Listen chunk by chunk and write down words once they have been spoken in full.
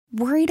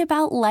Worried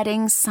about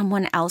letting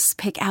someone else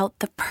pick out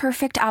the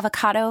perfect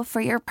avocado for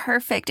your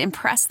perfect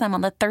impress them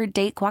on the third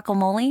date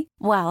guacamole?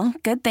 Well,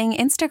 good thing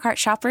Instacart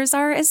shoppers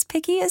are as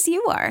picky as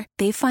you are.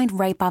 They find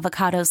ripe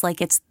avocados like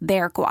it's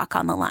their guac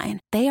on the line.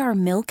 They are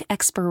milk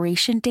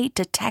expiration date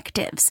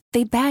detectives.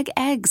 They bag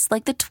eggs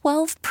like the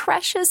 12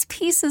 precious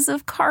pieces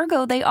of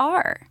cargo they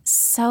are.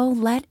 So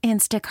let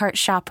Instacart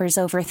shoppers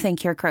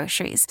overthink your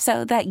groceries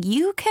so that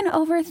you can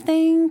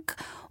overthink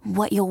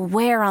what you'll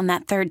wear on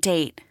that third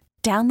date.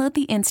 Download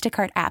the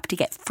Instacart app to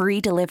get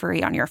free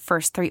delivery on your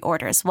first 3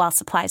 orders while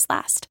supplies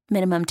last.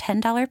 Minimum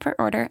 $10 per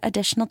order.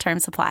 Additional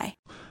terms apply.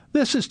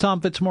 This is Tom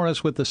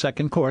Fitzmaurice with the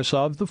second course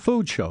of The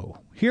Food Show.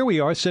 Here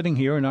we are sitting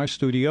here in our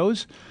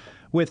studios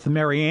with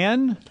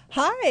Marianne.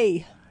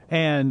 Hi.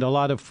 And a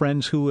lot of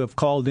friends who have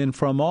called in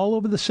from all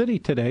over the city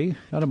today.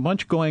 Got a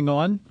bunch going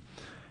on.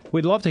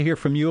 We'd love to hear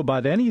from you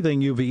about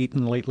anything you've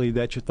eaten lately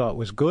that you thought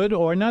was good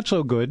or not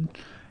so good.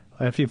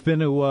 If you've been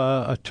to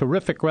a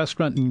terrific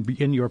restaurant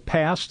in your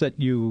past that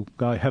you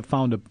have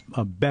found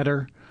a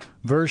better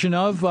version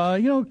of,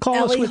 call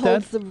Allie us with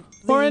that.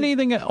 Or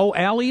anything. Oh,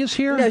 Allie is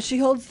here? No, she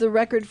holds the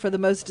record for the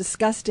most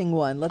disgusting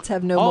one. Let's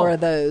have no more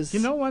of those. You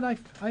know what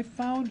I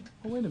found?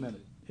 Oh, wait a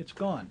minute. It's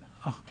gone.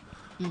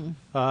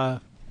 I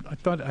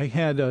thought I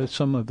had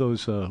some of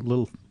those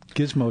little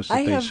gizmos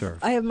that they serve.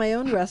 I have my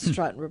own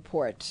restaurant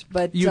report,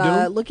 but You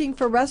do? Looking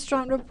for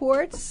restaurant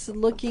reports,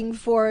 looking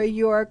for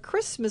your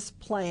Christmas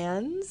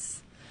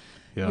plans,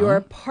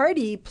 your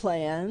party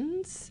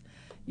plans,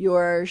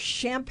 your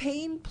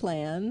champagne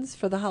plans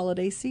for the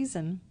holiday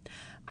season.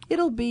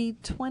 It'll be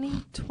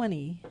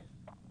 2020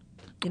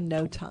 in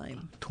no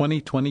time.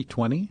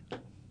 2020?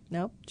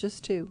 Nope,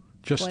 just two.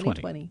 Just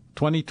 2020.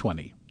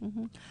 2020.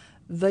 Mm-hmm.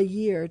 The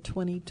year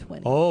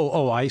 2020.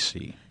 Oh, I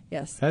see.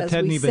 Yes, that as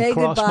hadn't we even say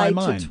crossed my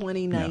goodbye mind. to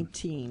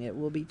 2019, It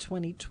will be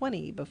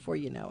 2020 before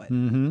you know it.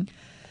 Mm-hmm.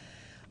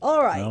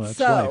 All right, well, that's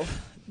so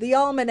life. The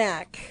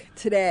almanac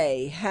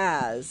today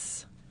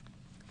has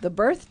the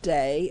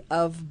birthday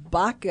of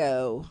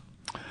Baco,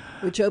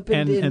 which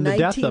opened in and the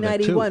death of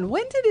it, 1991. too.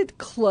 When did it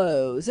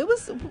close? It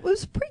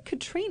was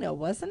pre-Katrina,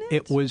 wasn't it?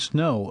 It was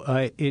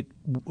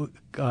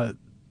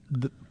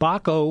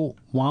Baco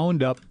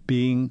wound up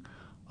being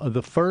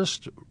the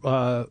first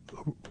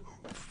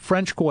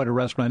French Quarter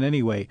restaurant,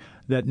 anyway,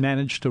 that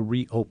managed to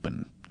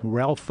reopen.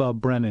 Ralph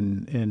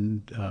Brennan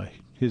and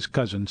his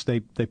cousins, they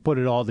put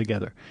it all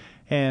together.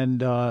 And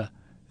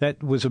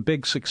that was a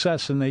big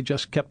success, and they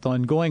just kept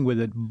on going with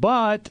it.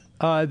 But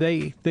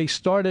they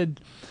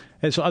started,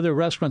 as other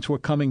restaurants were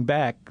coming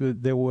back,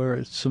 there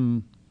were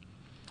some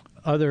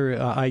other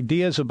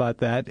ideas about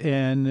that,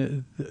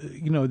 and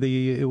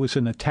it was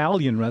an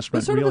Italian restaurant. It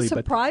was sort really, of a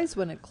surprise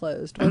when it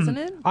closed, wasn't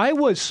it? I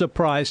was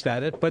surprised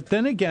at it, but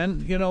then again,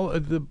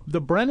 the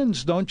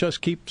Brennans don't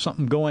just keep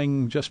something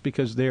going just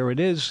because there it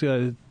is.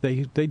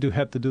 They do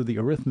have to do the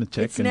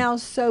arithmetic. It's now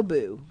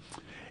Sobu.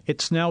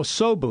 It's now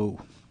Sobu.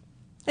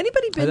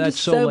 Anybody been to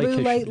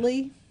Sobu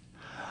lately?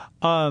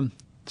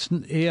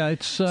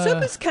 It's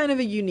Sobu's kind of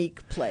a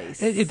unique place.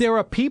 There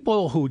are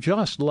people who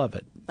just love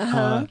it.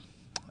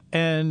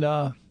 And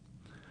I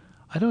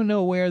don't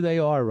know where they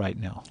are right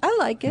now. I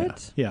like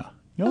it. Yeah.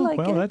 I like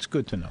it. That's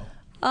good to know.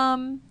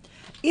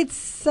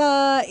 It's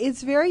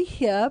very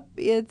hip.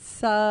 It's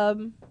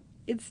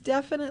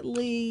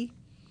definitely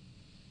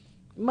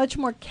much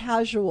more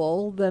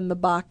casual than the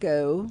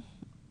Baco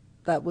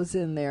that was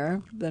in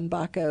there, than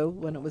Baco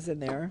when it was in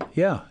there.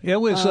 Yeah. It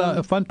was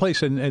a fun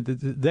place, and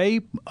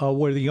they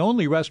were the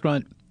only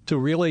restaurant to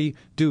really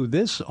do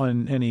this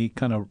on any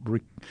kind of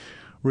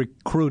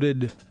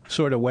recruited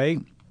sort of way.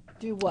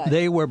 Do what?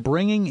 They were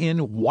bringing in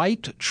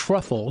white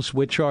truffles,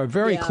 which are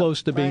very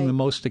close to being the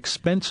most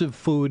expensive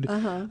food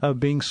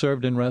being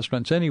served in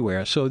restaurants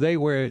anywhere. So they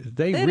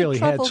really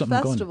had something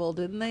going. Truffle festival,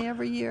 didn't they,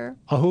 every year?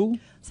 A who?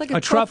 It's like a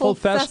truffle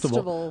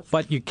festival.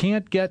 But you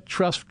can't get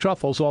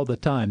truffles all the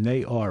time.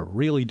 They are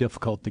really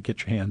difficult to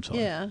get your hands on.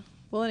 Yeah.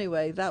 Well,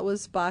 anyway, that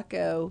was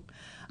Baco.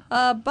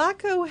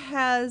 Baco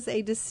has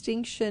a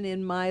distinction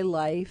in my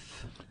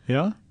life.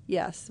 Yeah?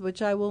 Yes,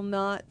 which I will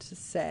not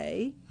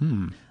say.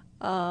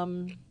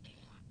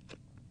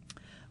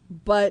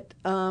 But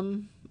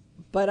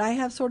I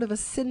have sort of a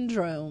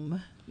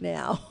syndrome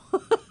now.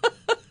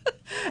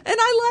 And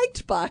I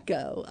liked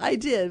Baco. I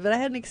did, but I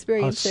had an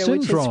experience there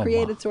which has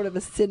created sort of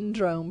a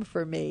syndrome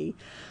for me.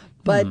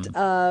 But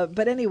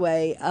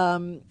anyway,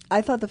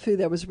 I thought the food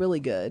there was really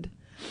good.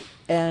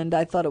 And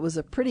I thought it was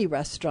a pretty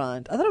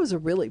restaurant. I thought it was a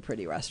really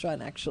pretty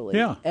restaurant, actually.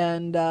 Yeah.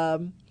 And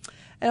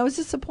I was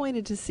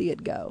disappointed to see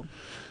it go.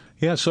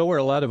 Yeah, so were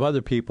a lot of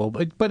other people.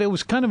 But it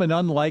was kind of an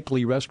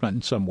unlikely restaurant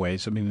in some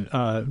ways. I mean,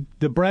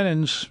 the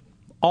Brennans,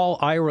 all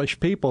Irish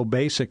people,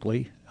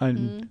 basically,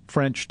 and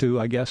French, too,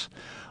 I guess.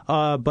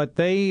 But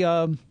they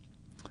kind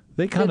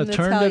of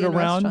turned it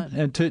around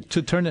and to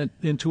turn it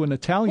into an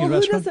Italian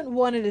restaurant. Who doesn't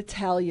want an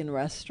Italian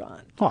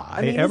restaurant? Oh,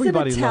 I mean,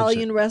 everybody is an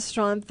Italian loves it.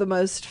 restaurant the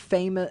most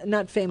famous,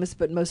 not famous,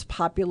 but most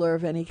popular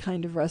of any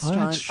kind of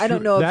restaurant? That's I don't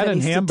true. know of That any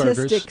and hamburgers.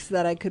 statistics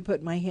that I could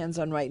put my hands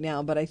on right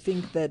now, but I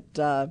think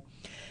that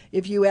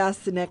if you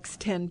ask the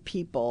next 10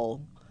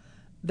 people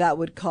that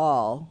would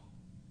call.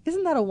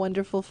 Isn't that a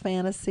wonderful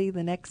fantasy?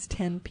 The next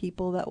 10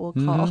 people that will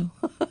call.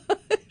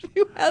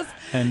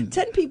 And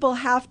 10 people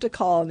have to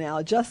call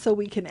now just so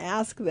we can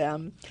ask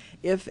them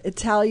if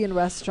Italian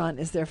restaurant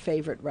is their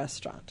favorite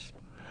restaurant.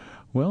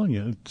 Well,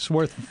 yeah, it's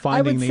worth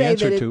finding the answer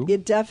to. I would say that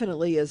it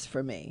definitely is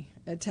for me.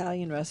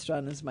 Italian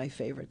restaurant is my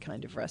favorite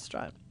kind of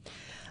restaurant.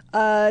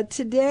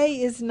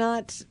 Today is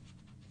not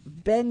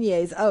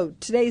beignets. Oh,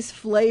 today's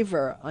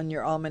flavor on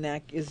your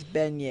almanac is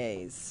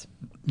beignets.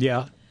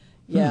 Yeah.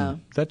 Yeah.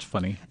 That's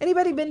funny.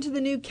 Anybody been to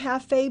the new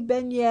Cafe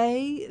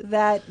Beignet?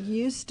 That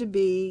used to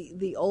be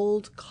the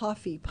old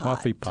coffee pot.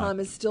 Coffee pot. Tom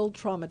is still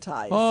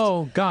traumatized.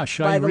 Oh, gosh,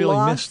 I really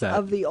missed that. By the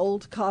loss of the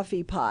old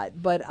coffee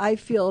pot. But I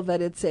feel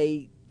that it's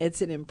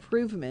an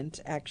improvement,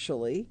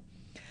 actually.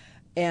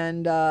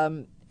 And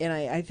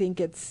I think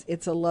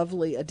it's a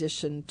lovely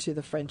addition to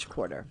the French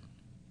Quarter.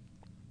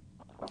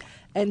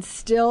 And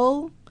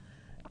still,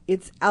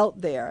 it's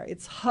out there.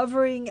 It's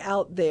hovering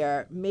out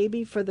there,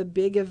 maybe for the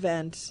big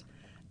event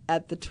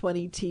at the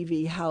 20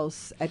 TV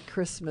house at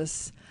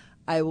Christmas.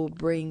 I will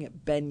bring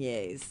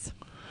beignets.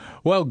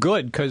 Well,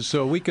 good, because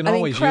we can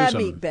always use them.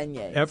 Crab meat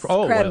beignets.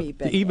 Crab meat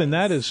beignets. Even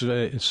that is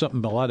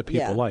something a lot of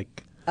people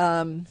like.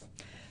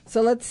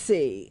 So let's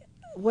see.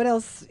 What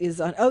else is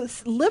on? Oh,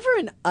 it's liver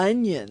and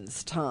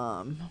onions,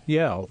 Tom.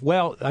 Yeah.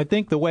 Well, I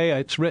think the way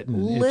it's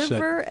written,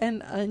 liver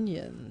and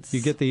onions.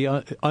 You get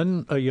the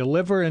your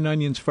liver and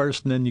onions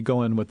first, and then you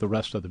go in with the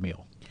rest of the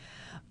meal.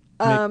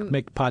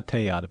 Make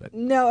pate out of it.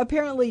 No,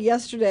 apparently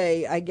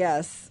yesterday, I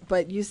guess,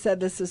 but you said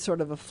this is sort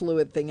of a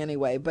fluid thing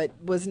anyway, but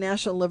was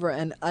National Liver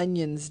and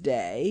Onions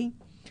Day.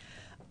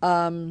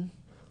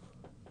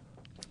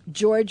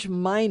 George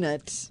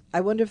Minot,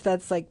 I wonder if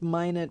that's like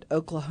Minot,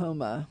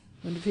 Oklahoma.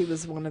 I wonder if he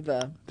was one of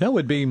the... That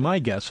would be my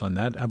guess on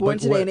that. Born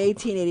today in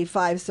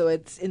 1885, so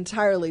it's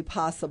entirely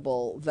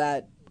possible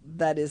that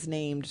is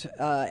named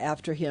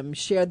after him.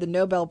 Shared the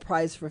Nobel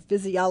Prize for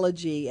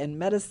Physiology and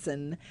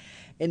Medicine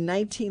in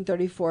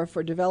 1934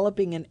 for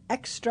developing an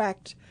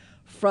extract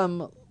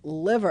from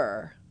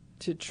liver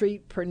to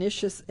treat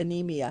pernicious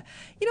anemia.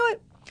 You know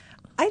what?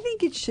 I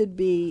think it should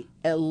be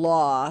a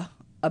law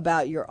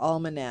about your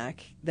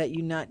almanac that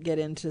you not get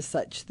into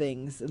such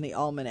things in the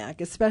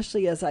almanac,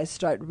 especially as I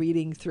start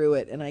reading through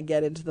it and I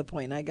get into the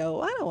point and I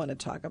go, I don't want to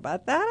talk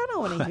about that. I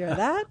don't want to hear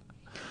that.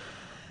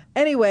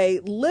 Anyway,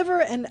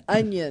 liver and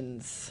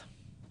onions.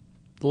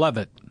 Love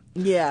it.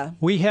 Yeah.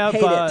 We have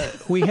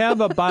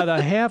about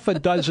a half a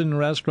dozen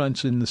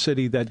restaurants in the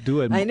city that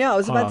do it. I know. I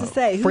was about to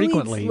say,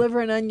 frequently. Who eats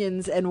liver and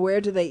onions, and where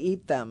do they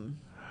eat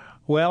them?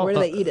 Well, where do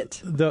they eat it?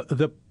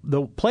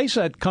 The place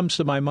that comes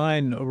to my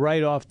mind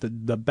right off the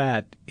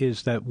bat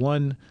is that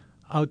one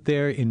out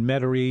there in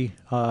Metairie.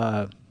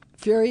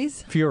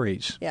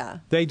 Fury's. Yeah.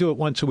 They do it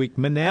once a week.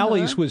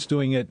 Manali's was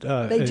doing it.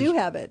 They do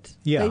have it.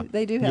 Yeah.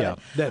 They do have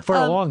it. For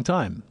a long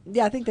time.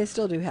 Yeah, I think they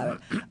still do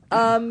have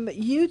it.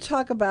 You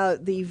talk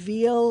about the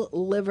veal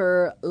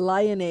liver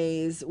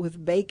lyonnaise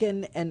with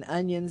bacon and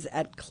onions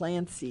at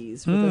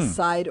Clancy's with a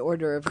side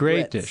order of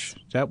great grits. dish.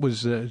 That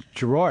was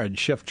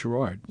Chef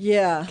Gerard.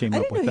 Yeah. Came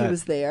up with that. I didn't know he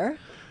was there.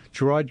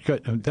 Gerard,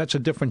 that's a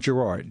different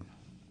Gerard.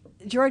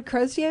 Gerard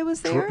Crozier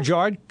was there?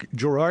 Gerard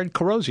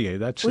Crozier.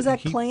 Was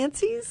that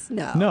Clancy's?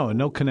 No.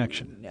 No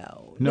connection.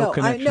 No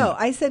connection.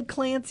 I said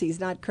Clancy's,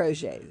 not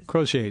Crozier's.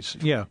 Crozier's,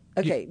 yeah.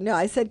 Okay, no,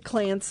 I said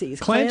Clancy's.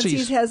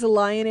 Clancy's has a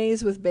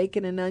lyonnaise with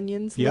bacon and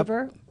onions,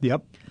 liver.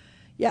 Yep.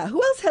 Yeah,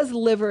 who else has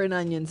liver and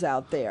onions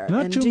out there?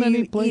 Not too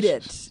many places.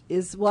 Do you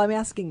eat it? Well, I'm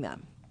asking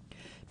them.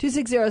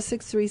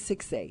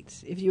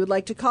 260-6368. If you would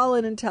like to call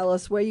in and tell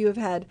us where you have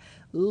had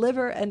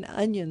liver and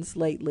onions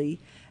lately,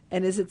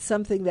 and is it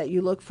something that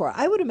you look for?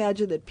 I would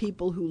imagine that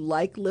people who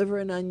like liver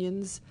and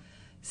onions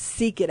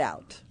seek it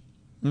out.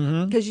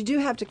 Because you do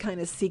have to kind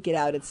of seek it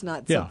out. It's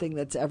not something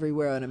that's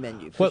everywhere on a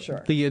menu, for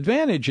sure. The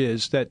advantage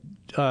is that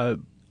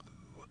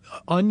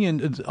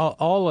onion,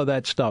 all of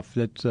that stuff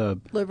that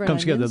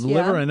comes together, the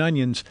liver and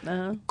onions,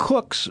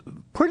 cooks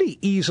pretty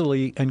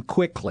easily and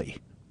quickly.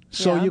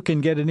 So you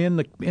can get it in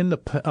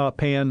the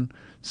pan,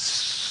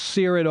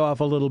 sear it off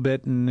a little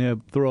bit,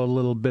 and throw a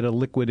little bit of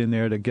liquid in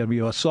there to give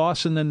you a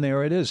sauce, and then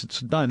there it is.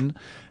 It's done,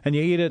 and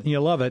you eat it and you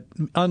love it,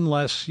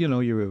 unless you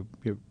have a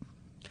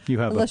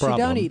problem. Unless you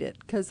don't eat it,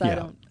 because I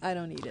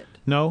don't eat it.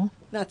 No?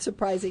 Not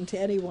surprising to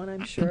anyone,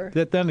 I'm sure.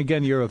 Then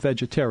again, you're a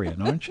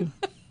vegetarian, aren't you?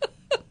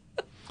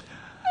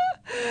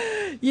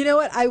 You know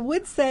what? I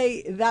would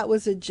say that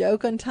was a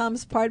joke on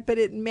Tom's part, but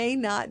it may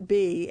not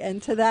be.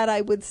 And to that, I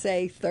would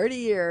say 30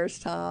 years,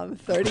 Tom.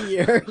 30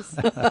 years.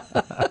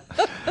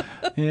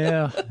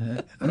 Yeah.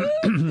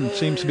 It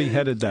seems to be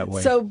headed that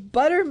way. So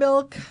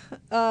Buttermilk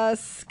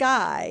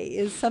Sky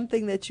is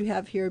something that you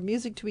have here.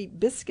 Music to Eat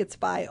Biscuits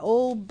by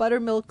Old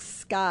Buttermilk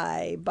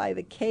Sky by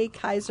the Kay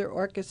Kaiser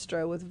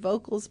Orchestra with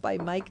vocals by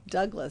Mike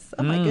Douglas.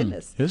 Oh, my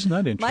goodness. Isn't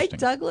that interesting? Mike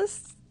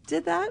Douglas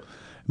did that?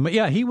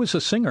 Yeah, he was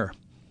a singer.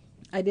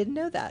 I didn't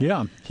know that.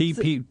 Yeah, he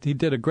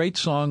did a great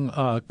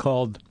song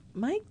called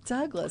Mike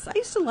Douglas. I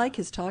used to like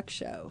his talk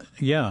show.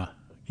 Yeah,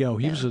 he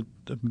was a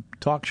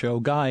talk show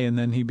guy, and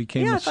then he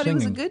became a I thought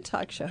singing. he was a good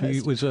talk show host.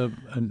 He was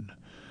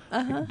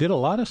Did a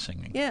lot of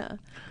singing. Yeah.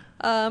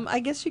 I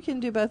guess you can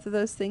do both of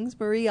those things.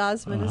 Marie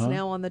Osmond is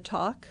now on the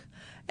talk.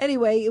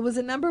 Anyway, it was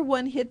a number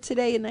 1 hit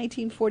today in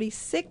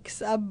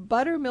 1946. A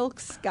buttermilk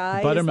sky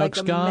is like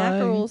a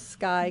mackerel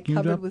sky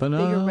covered with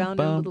bigger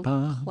rounded little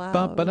clouds.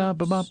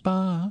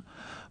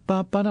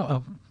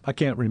 I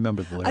can't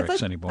remember the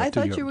lyrics anymore. I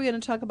thought you were going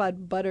to talk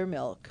about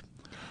buttermilk.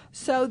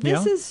 So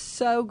this is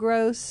so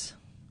gross.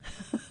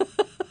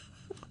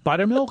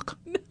 Buttermilk?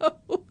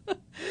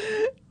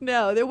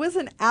 No, there was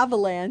an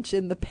avalanche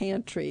in the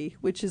pantry,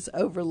 which is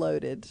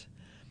overloaded.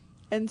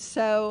 And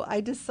so I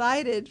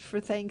decided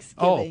for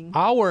Thanksgiving.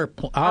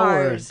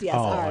 Ours. Yes,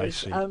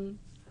 ours. I see.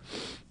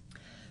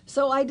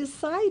 So I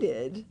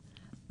decided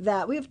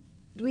that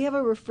we have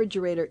a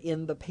refrigerator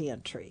in the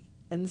pantry.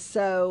 And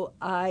so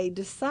I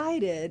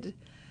decided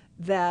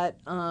that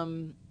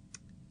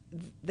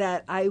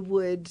that I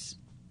would,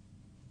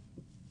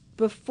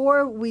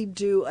 before we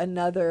do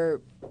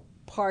another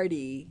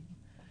party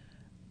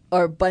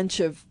or a bunch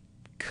of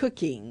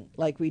cooking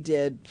like we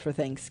did for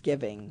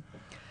Thanksgiving.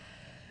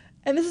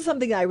 And this is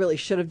something I really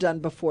should have done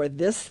before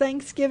this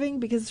Thanksgiving,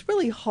 because it's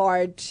really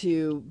hard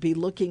to be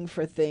looking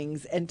for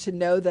things and to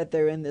know that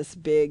they're in this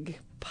big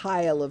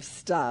pile of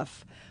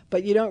stuff,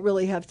 but you don't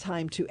really have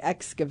time to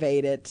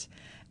excavate it.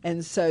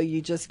 And so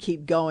you just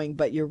keep going,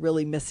 but you're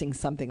really missing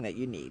something that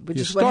you need, which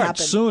is what happened.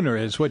 You start sooner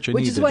is what you need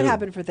to do. Which is what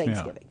happened for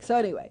Thanksgiving. Yeah. So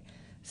anyway,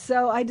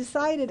 so I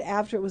decided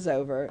after it was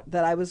over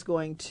that I was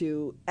going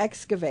to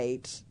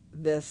excavate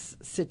this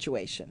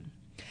situation.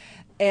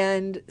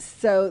 And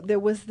so there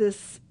was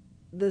this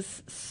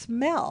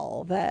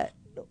smell that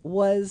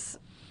was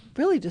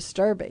really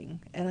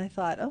disturbing, and I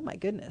thought, oh my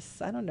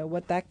goodness, I don't know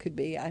what that could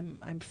be.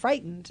 I'm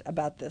frightened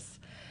about this.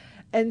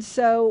 And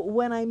so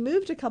when I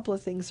moved a couple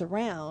of things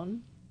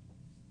around,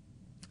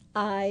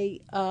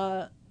 it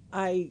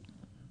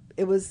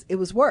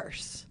was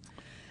worse.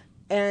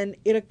 And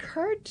it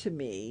occurred to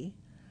me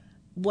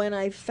when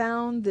I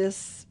found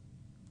this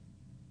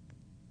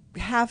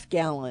half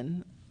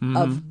gallon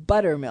of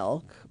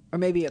buttermilk, or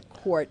maybe a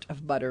quart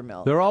of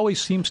buttermilk. There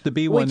always seems to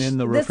be one in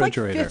the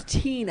refrigerator. There's like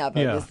 15 of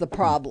them is the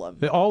problem.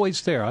 They're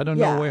always there. I don't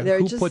know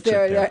who puts it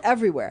there. They're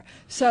everywhere.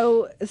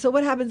 So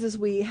what happens is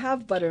we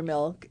have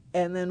buttermilk,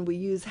 and then we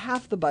use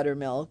half the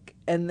buttermilk,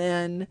 and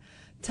then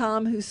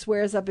Tom, who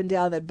swears up and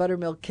down that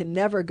buttermilk can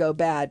never go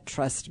bad,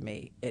 trust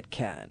me, it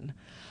can.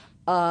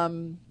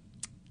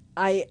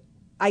 I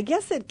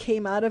guess it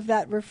came out of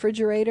that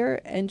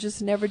refrigerator and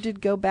just never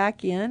did go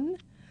back in.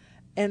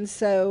 And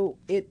so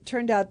it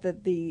turned out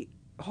that the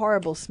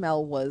horrible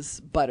smell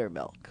was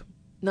buttermilk.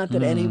 Not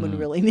that anyone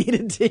really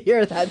needed to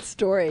hear that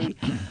story,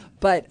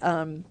 but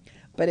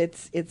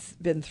it's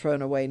been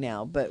thrown away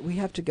now. But we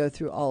have to go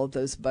through all of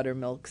those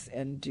buttermilks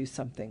and do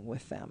something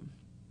with them.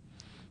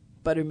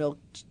 Buttermilk,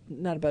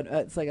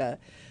 it's like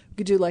we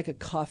could do like a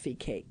coffee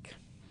cake.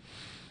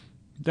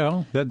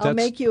 No, I'll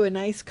make you a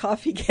nice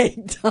coffee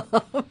cake, Tom.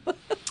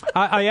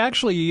 I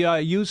actually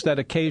use that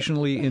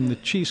occasionally in the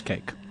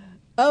cheesecake.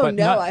 Oh,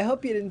 no, I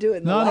hope you didn't do it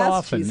in the last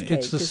often. cheesecake.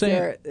 It's the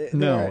same. It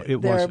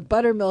wasn't. There are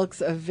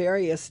buttermilks of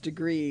various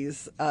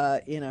degrees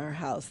in our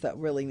house that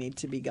really need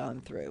to be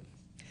gone through.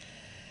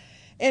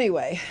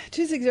 Anyway,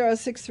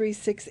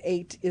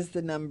 260-6368 is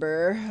the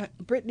number.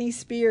 Britney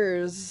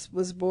Spears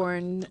was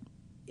born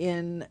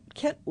in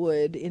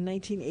Kentwood in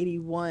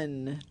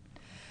 1981,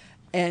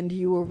 and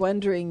you were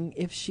wondering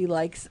if she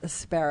likes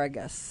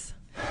asparagus.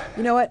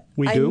 You know what?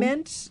 We do?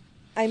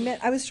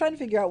 I was trying to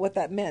figure out what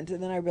that meant,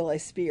 and then I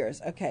realized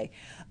Spears. Okay.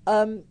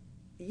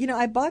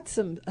 I bought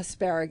some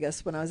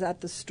asparagus when I was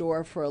at the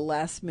store for a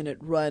last-minute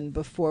run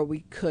before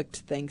we cooked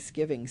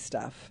Thanksgiving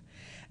stuff.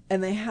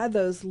 And they had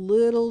those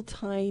little,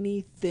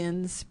 tiny,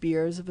 thin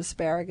spears of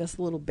asparagus,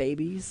 little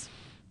babies.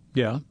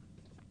 Yeah.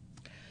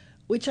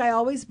 Which I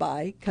always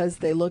buy because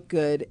they look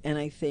good, and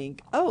I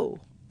think, oh,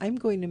 I'm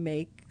going to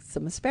make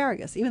some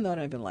asparagus, even though I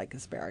don't even like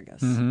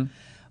asparagus. Mm-hmm.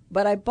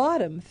 But I bought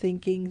them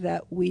thinking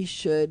that we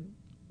should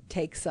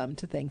take some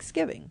to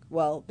Thanksgiving.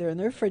 Well, they're in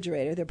the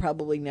refrigerator. They're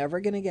probably never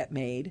going to get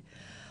made.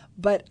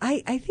 But I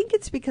think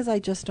it's because I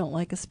just don't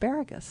like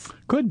asparagus.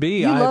 Could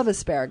be. You love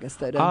asparagus,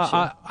 though, don't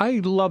you?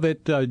 I love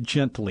it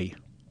gently.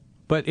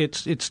 But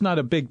it's not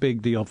a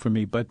big deal for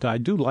me, but I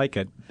do like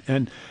it.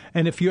 And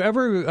if you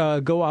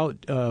ever go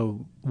out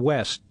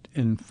west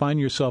and find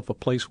yourself a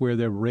place where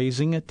they're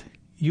raising it,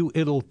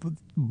 it'll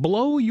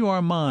blow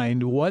your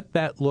mind what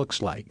that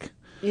looks like.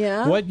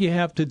 Yeah. What you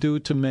have to do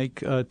to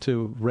make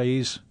to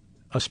raise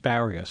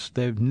asparagus.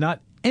 They're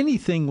not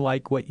anything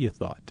like what you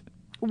thought.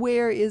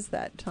 Where is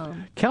that,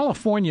 Tom?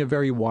 California,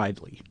 very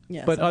widely,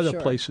 yes, but I'm other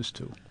sure. places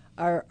too.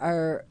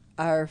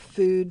 Our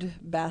food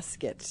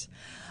basket.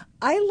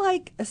 I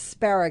like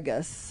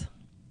asparagus.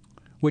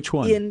 Which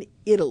one? In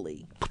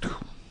Italy.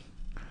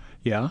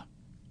 Yeah.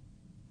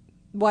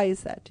 Why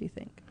is that, do you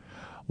think?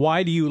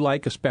 Why do you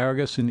like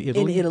asparagus in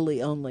Italy? In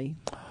Italy only.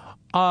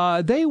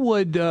 They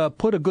would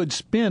put a good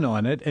spin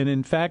on it, and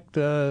in fact,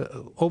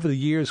 over the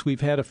years, we've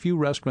had a few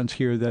restaurants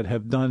here that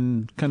have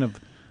done kind of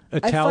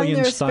Italian style. I find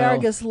their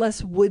asparagus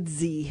less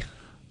woodsy.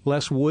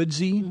 Less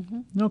woodsy?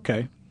 Mm-hmm.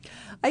 Okay.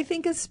 I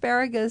think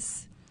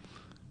asparagus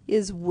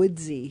is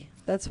woodsy.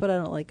 That's what I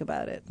don't like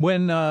about it.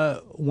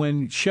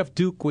 When Chef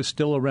Duke was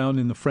still around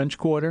in the French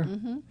Quarter,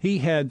 he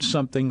had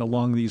something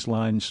along these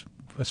lines,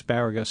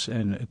 asparagus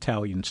and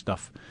Italian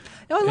stuff.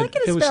 No, I like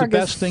an asparagus It was the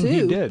best thing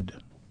he did.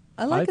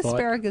 I like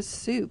asparagus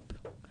soup.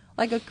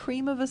 Like a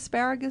cream of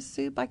asparagus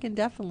soup, I can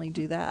definitely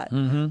do that.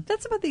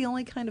 That's about the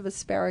only kind of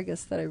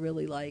asparagus that I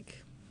really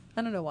like.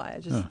 I don't know why.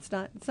 It's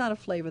not a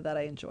flavor that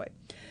I enjoy.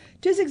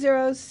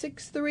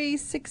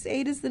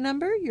 260-6368 is the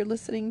number. You're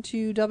listening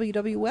to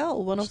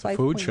WWL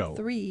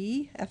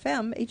 105.3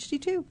 FM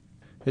HD2.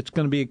 It's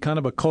going to be kind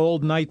of a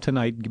cold night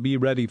tonight. Be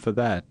ready for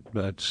that.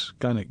 But it's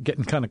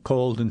getting kind of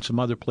cold in some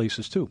other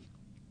places too.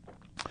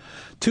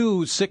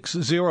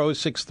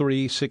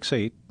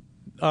 260-6368.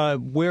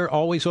 We're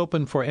always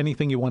open for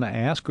anything you want to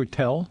ask or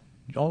tell.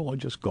 Oh,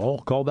 just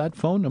call that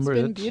phone number.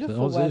 It's been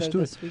beautiful weather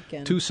this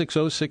weekend.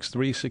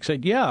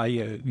 260-6368. Yeah,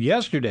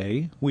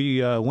 yesterday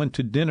we went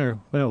to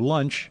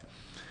lunch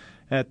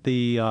at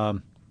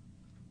the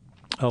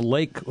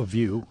Lake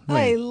View.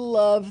 I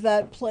love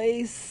that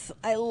place.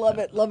 I love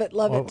it, love it,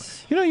 love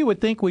it. You would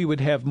think we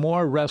would have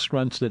more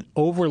restaurants that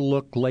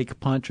overlook Lake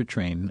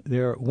Pontchartrain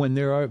when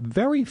there are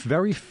very,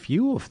 very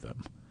few of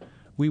them.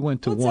 We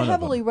went to one of them. It's a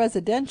heavily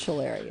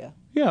residential area.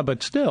 Yeah,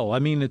 but still, I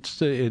mean,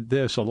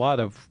 there's a lot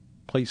of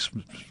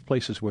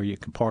places where you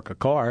can park a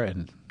car,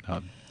 and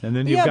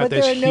then you've got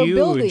this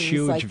huge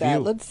like view.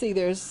 That. Let's see,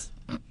 there's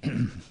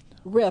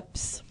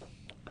Rips.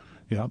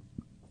 Yeah.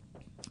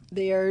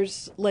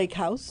 There's Lake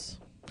House.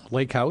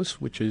 Lake House,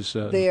 which is...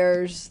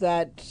 there's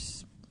that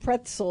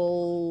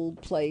pretzel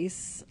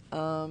place.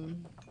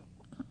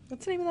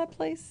 What's the name of that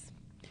place?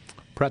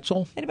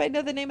 Pretzel? Anybody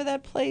know the name of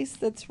that place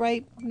that's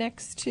right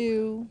next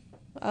to...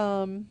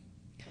 I'm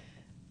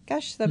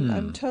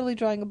totally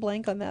drawing a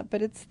blank on that,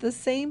 but it's the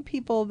same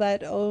people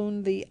that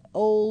own the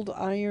old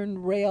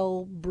Iron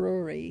Rail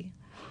Brewery.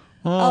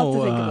 I'll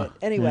have to think of it.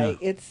 Anyway,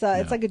 it's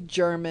like a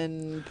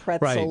German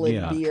pretzel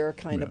and beer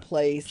kind of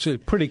place.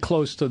 It's pretty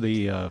close to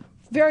the...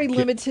 very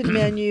limited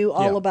menu,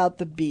 all about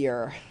the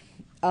beer.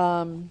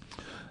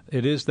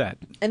 It is that.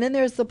 And then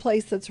there's the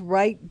place that's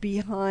right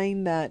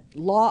behind that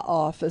law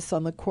office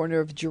on the corner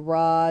of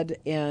Girard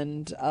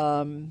and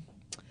the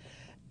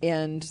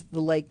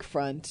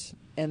lakefront.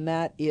 And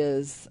that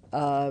is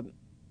a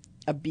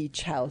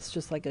beach house,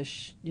 just like a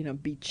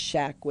beach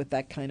shack with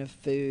that kind of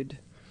food.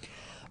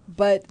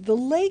 But the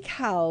lake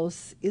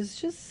house is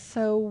just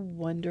so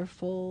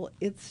wonderful.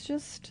 It's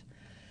just,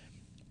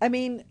 I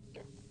mean,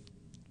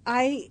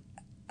 it's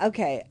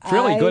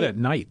really good at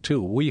night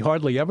too. We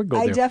hardly ever go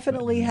there. I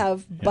definitely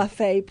have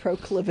buffet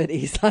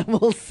proclivities. I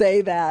will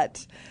say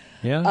that.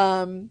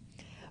 Yeah.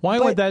 Why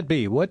would that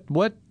be? What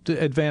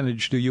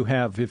advantage do you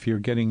have if you're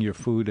getting your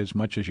food as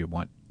much as you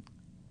want?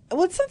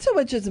 Well, it's not so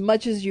much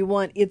as you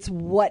want. It's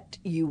what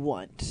you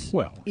want.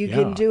 Well, you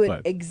can do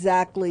it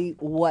exactly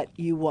what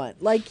you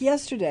want. Like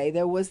yesterday,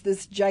 there was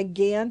this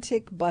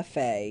gigantic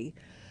buffet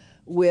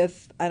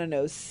with,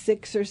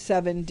 6 or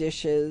 7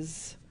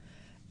 dishes,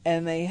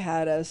 and they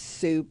had a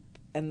soup,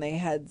 and they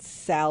had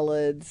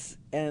salads,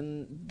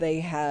 and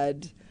they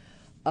had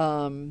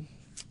some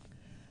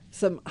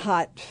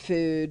hot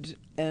food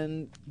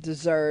and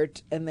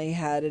dessert, and they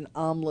had an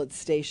omelet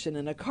station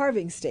and a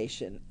carving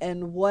station.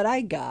 And what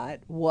I got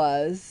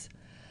was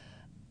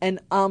an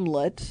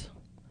omelet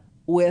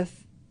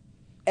with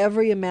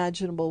every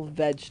imaginable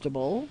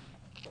vegetable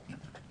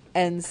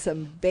and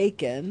some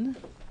bacon,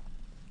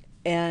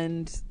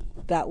 and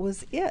that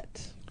was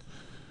it.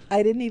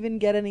 I didn't even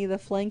get any of the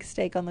flank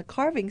steak on the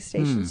carving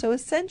station. So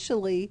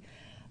essentially,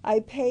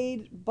 I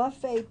paid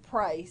buffet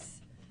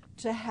price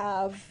to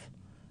have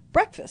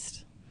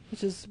breakfast,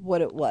 which is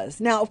what it was.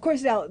 Now, of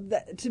course,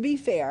 to be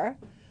fair,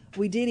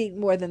 we did eat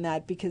more than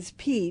that because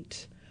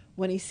Pete,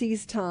 when he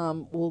sees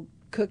Tom, will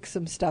cook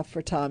some stuff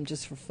for Tom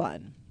just for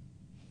fun.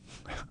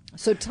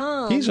 So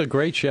Tom... He's a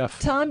great chef.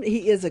 Tom,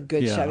 he is a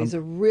good chef. He's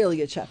a really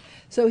good chef.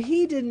 So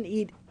he didn't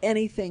eat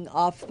anything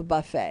off the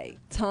buffet.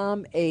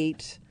 Tom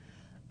ate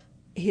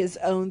his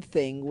own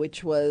thing,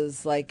 which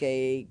was like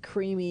a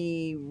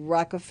creamy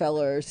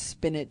Rockefeller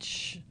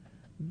spinach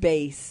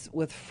base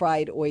with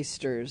fried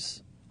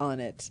oysters on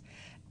it,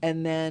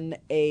 and then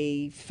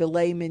a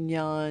filet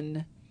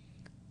mignon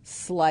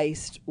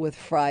sliced with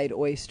fried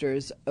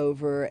oysters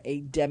over a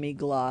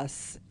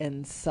demi-glace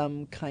and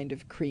some kind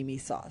of creamy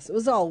sauce. It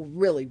was all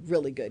really,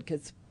 really good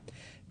because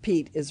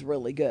Pete is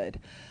really good.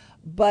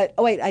 But,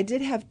 I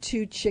did have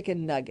 2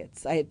 chicken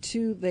nuggets. I had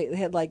 2, they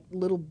had like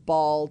little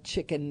ball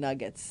chicken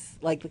nuggets,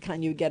 like the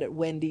kind you get at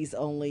Wendy's,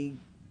 only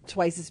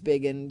twice as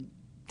big and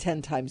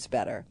 10 times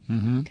better.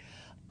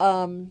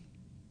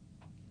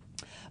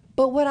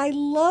 But what I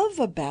love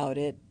about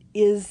it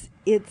is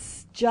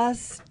it's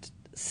just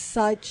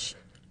such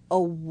a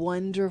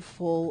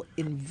wonderful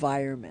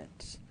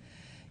environment.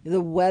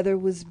 The weather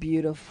was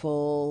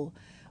beautiful.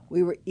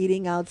 We were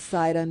eating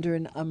outside under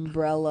an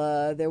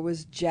umbrella. There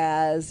was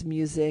jazz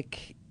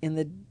music in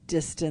the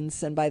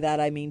distance, and by that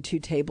I mean 2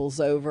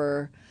 tables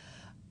over.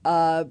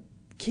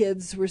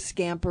 Kids were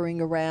scampering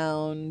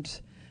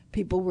around.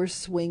 People were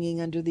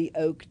swinging under the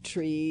oak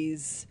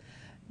trees.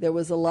 There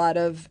was a lot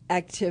of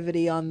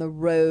activity on the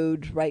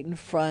road right in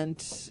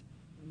front.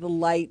 The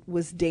light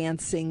was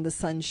dancing. The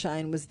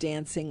sunshine was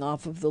dancing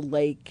off of the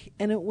lake.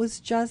 And it was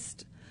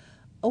just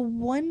a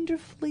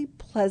wonderfully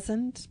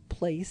pleasant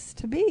place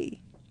to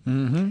be.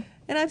 Mm-hmm.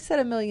 And I've said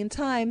a million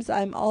times,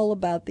 I'm all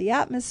about the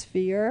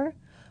atmosphere,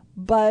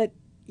 but,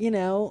 you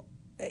know,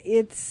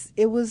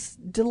 it was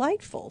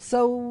delightful.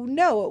 So,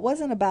 no, it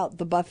wasn't about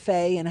the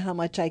buffet and how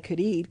much I could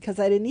eat, because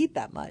I didn't eat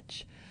that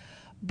much.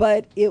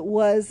 But it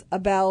was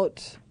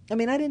about, I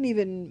mean, I didn't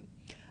even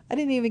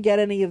get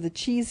any of the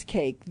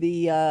cheesecake.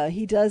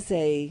 He does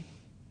a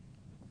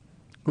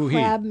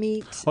crab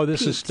meat. Oh, this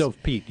Pete. is still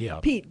Pete,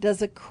 yeah. Pete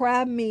does a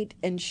crab meat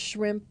and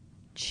shrimp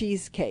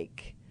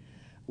cheesecake,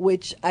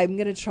 which I'm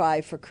going to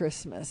try for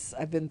Christmas.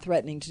 I've been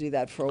threatening to do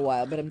that for a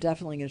while, but I'm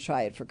definitely going to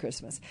try it for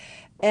Christmas.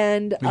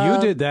 And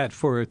you did that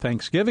for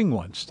Thanksgiving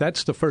once.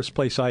 That's the first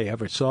place I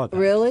ever saw that.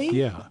 Really?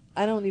 Yeah.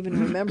 I don't even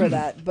remember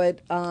that,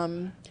 but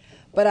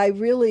I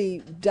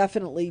really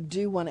definitely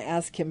do want to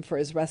ask him for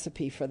his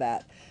recipe for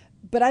that.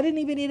 But I didn't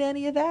even eat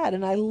any of that,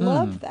 and I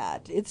love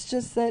that. It's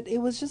just that it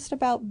was just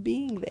about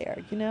being there,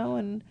 you know.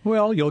 And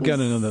well, you'll get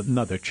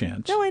another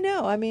chance. No, I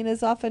know. I mean,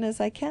 as often as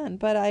I can,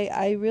 but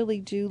I really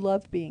do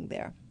love being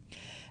there.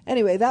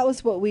 Anyway, that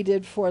was what we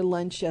did for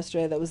lunch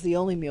yesterday. That was the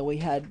only meal we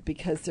had,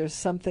 because there's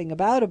something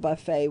about a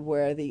buffet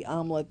where the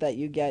omelet that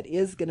you get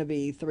is going to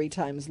be 3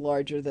 times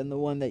larger than the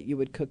one that you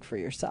would cook for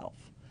yourself.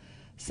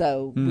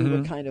 So we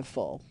were kind of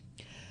full.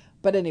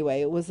 But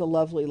anyway, it was a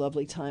lovely,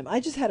 lovely time. I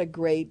just had a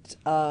great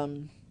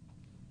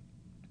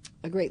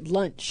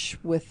lunch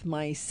with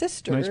my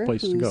sister, nice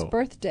place whose to go.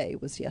 birthday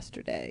was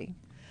yesterday.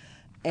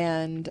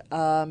 And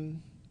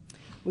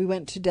we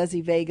went to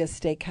Desi Vega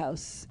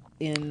Steakhouse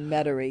in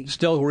Metairie.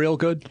 Still real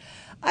good?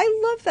 I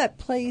love that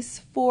place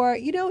for,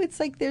 you know, it's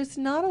like there's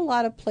not a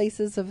lot of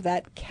places of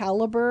that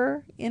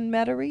caliber in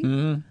Metairie.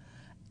 Mm-hmm.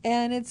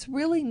 And it's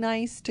really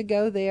nice to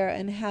go there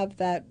and have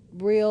that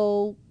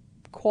real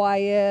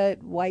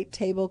quiet white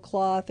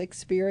tablecloth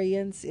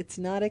experience. It's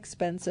not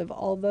expensive,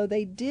 although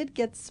they did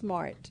get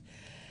smart.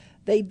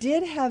 They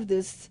did have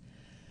this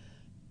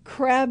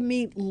crab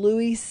meat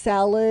Louis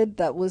salad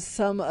that was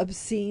some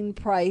obscene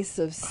price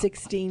of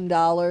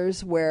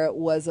 $16, where it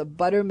was a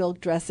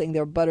buttermilk dressing.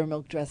 Their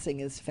buttermilk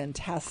dressing is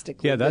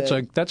fantastically good.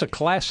 Yeah, that's a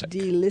classic.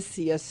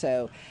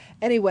 Delicioso.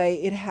 Anyway,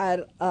 it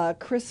had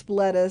crisp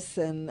lettuce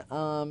and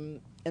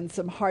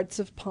some hearts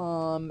of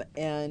palm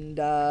and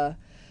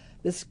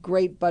this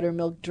great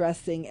buttermilk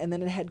dressing, and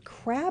then it had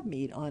crab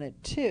meat on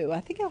it too. I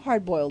think a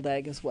hard-boiled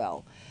egg as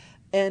well.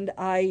 And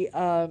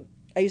I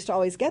used to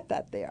always get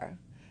that there.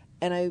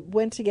 And I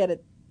went to get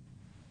it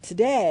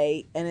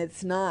today, and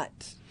it's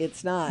not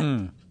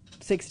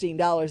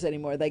 $16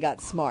 anymore. They got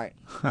smart.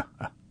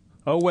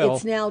 Oh, well.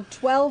 It's now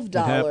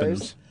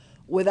 $12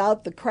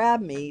 without the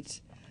crab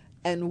meat,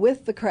 and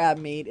with the crab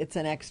meat, it's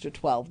an extra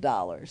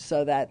 $12.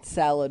 So that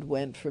salad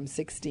went from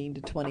 $16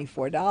 to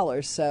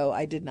 $24. So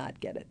I did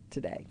not get it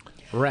today.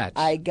 Rats.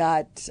 I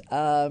got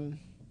a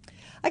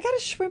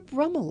shrimp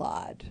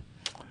remoulade,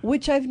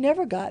 which I've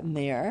never gotten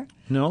there.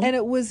 No? And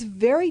it was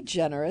very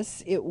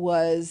generous. It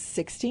was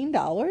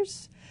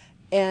 $16,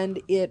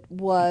 and it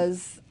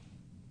was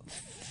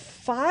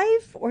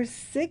 5 or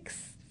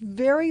 6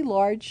 very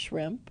large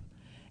shrimp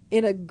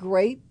in a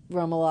great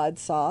remoulade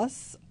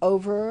sauce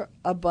over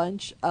a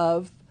bunch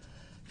of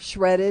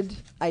shredded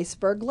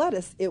iceberg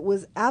lettuce. It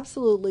was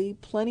absolutely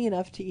plenty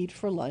enough to eat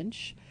for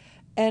lunch,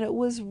 and it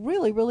was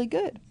really, really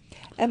good.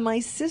 And my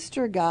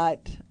sister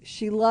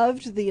she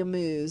loved the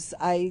amuse.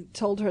 I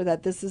told her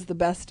that this is the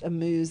best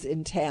amuse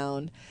in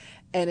town,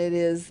 and it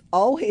is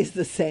always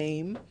the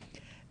same.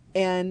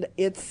 And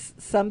it's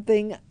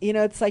something, you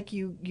know, it's like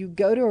you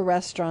go to a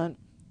restaurant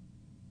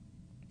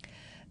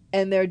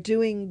and they're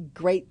doing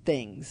great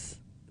things.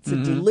 It's a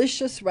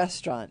delicious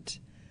restaurant,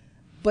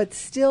 but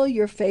still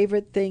your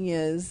favorite thing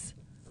is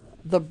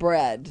the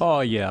bread.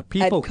 Oh, yeah.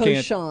 People at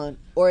Cochon,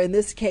 or in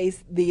this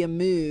case, the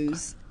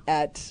amuse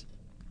at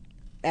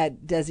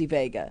Desi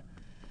Vega.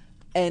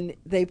 And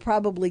they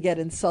probably get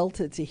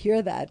insulted to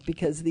hear that,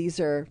 because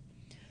these are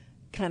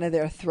kind of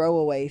their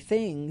throwaway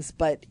things.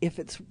 But if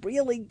it's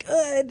really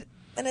good,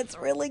 then it's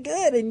really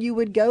good. And you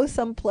would go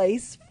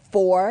someplace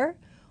for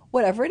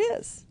whatever it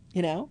is,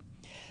 you know.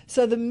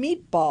 So the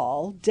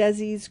meatball,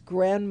 Desi's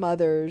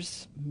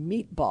grandmother's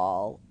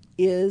meatball,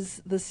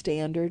 is the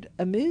standard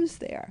amuse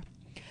there.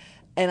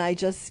 And I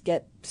just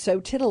get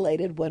so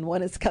titillated when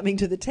one is coming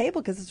to the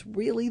table, because it's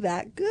really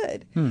that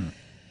good.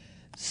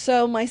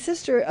 So my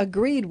sister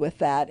agreed with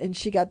that, and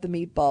she got the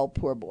meatball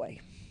poor boy.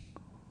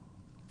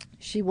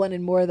 She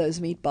wanted more of those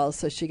meatballs,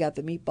 so she got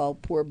the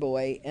meatball poor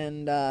boy,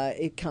 and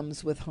it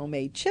comes with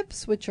homemade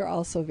chips, which are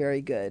also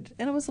very good.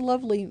 And it was a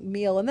lovely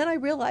meal. And then I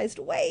realized,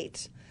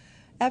 wait,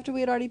 after we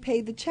had already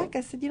paid the check,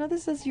 I said, you know,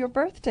 this is your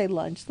birthday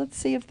lunch. Let's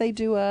see if they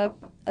do a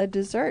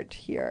dessert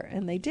here.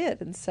 And they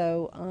did. And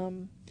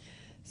so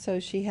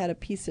she had a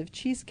piece of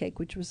cheesecake,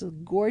 which was a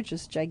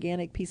gorgeous,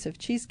 gigantic piece of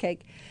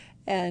cheesecake.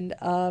 And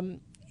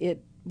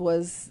it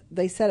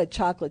they said a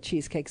chocolate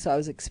cheesecake, so I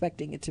was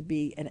expecting it to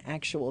be an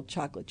actual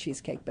chocolate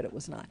cheesecake, but it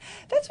was not.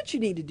 That's what you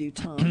need to do,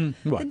 Tom.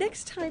 The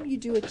next time you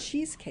do a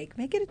cheesecake,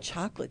 make it a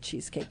chocolate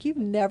cheesecake. You've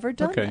never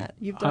done that.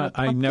 You've done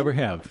I never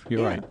have.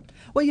 You're right.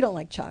 Well, you don't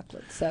like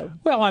chocolate, so.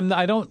 Well,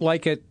 I don't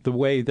like it the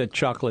way that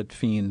chocolate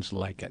fiends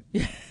like it.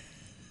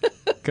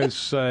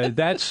 Because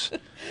that's...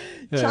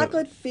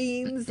 chocolate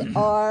fiends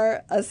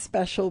are a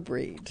special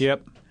breed.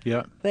 Yep.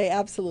 They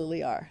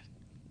absolutely are.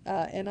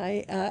 And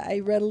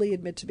I readily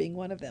admit to being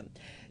one of them.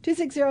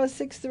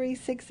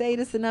 260-6368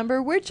 is the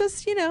number. We're just,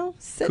 sitting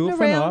Goofing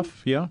around,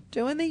 off,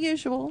 doing the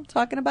usual,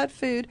 talking about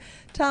food.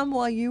 Tom,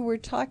 while you were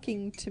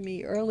talking to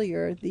me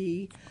earlier,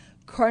 the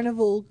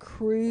Carnival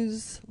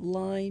Cruise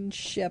Line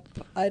ship,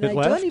 and I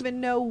don't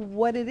even know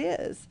what it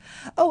is.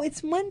 Oh,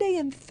 it's Monday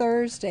and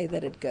Thursday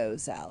that it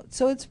goes out.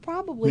 So it's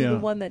probably the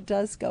one that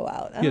does go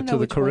out. I don't know to the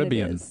which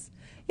Caribbean. one it is.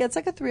 Yeah, it's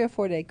like a 3 or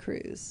 4 day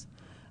cruise.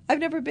 I've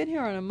never been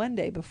here on a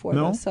Monday before,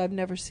 though, so I've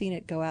never seen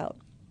it go out.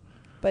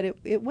 But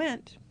it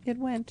went. It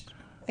went,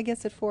 I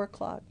guess, at 4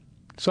 o'clock.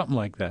 Something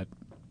like that.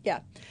 Yeah.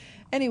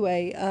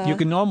 Anyway. You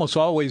can almost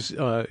always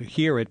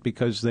hear it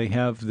because they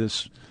have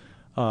this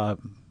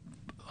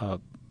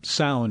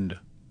sound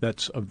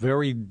that's a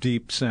very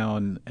deep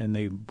sound, and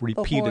they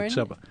repeat it.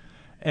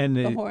 And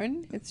the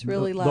horn? It's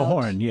really loud. The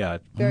horn, yeah.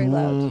 Very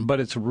loud. But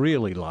it's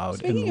really loud.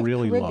 Speaking and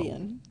really of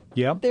Caribbean, low.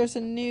 Yeah. There's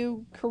a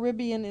new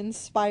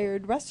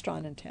Caribbean-inspired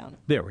restaurant in town.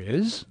 There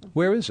is?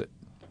 Where is it?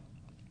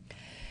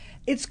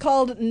 It's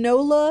called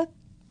Nola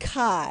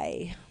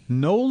Kai.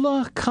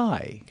 Nola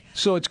Kai.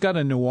 So it's got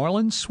a New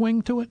Orleans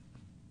swing to it?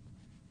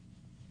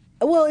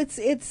 Well, it's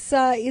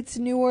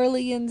New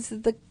Orleans,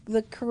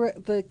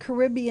 the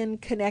Caribbean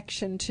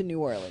connection to New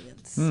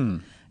Orleans,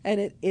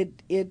 and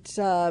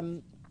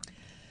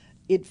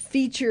it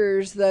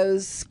features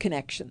those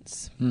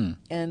connections,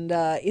 and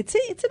it's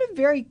in a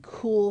very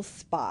cool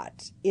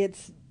spot.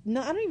 It's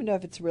not, I don't even know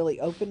if it's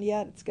really open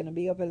yet. It's going to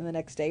be open in the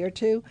next day or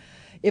two.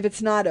 If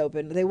it's not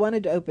open, they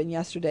wanted to open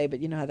yesterday, but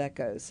you know how that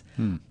goes.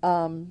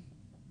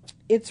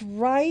 It's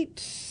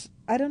right.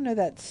 I don't know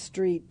that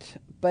street,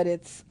 but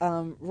it's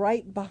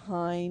right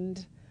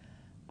behind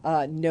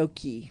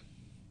Noki,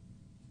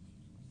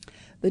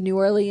 the New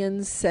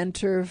Orleans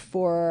Center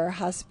for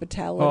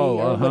Hospitality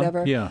or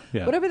whatever. Yeah.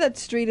 Whatever that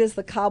street is,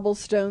 the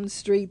cobblestone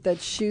street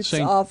that shoots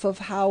off of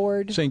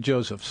Howard. St.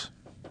 Joseph's.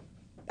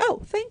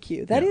 Oh, thank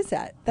you. That is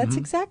that. That's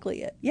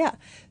exactly it. Yeah.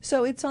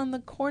 So it's on the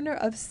corner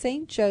of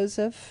St.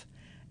 Joseph,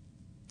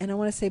 and I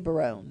want to say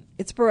Baronne.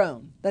 It's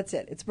Baronne. That's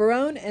it. It's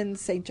Baronne and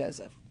St.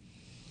 Joseph.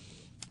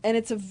 And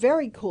it's a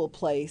very cool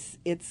place.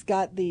 It's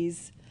got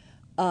these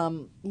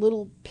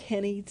little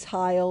penny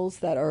tiles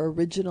that are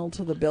original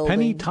to the building.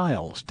 Penny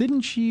tiles.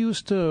 Didn't she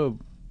used to...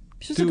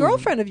 She was a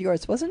girlfriend of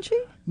yours, wasn't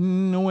she?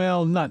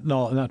 Well,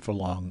 not for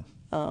long.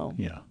 Oh.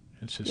 Yeah.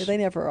 It's just... Yeah, they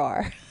never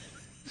are.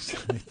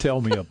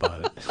 Tell me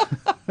about it.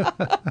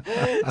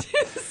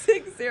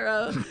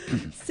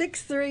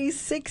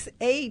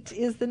 260-6368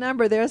 is the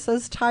number. There's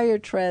those tire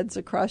treads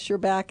across your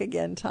back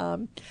again,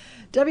 Tom.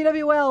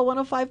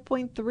 WWL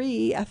 105.3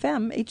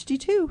 FM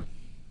HD2.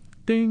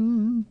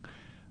 Ding.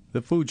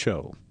 The food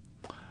show.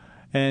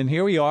 And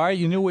here we are.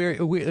 You know,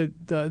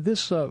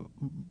 this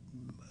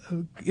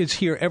is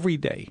here every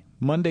day,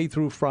 Monday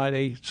through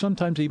Friday,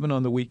 sometimes even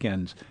on the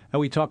weekends. And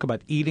we talk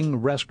about eating,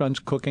 restaurants,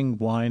 cooking,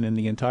 wine, and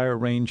the entire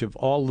range of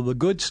all of the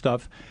good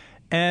stuff.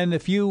 And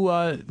if you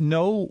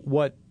know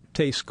what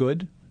tastes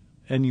good,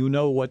 and you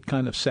know what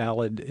kind of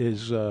salad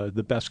is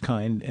the best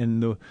kind,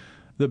 and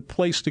the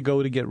place to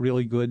go to get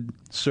really good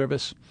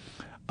service,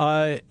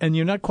 and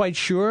you're not quite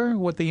sure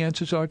what the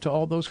answers are to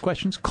all those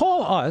questions,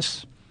 call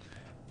us,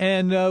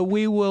 and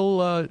we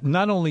will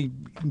not only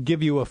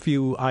give you a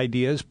few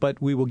ideas,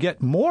 but we will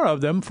get more of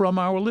them from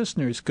our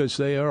listeners, because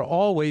they are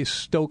always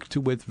stoked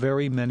with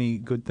very many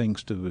good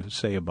things to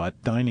say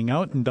about dining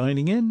out and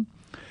dining in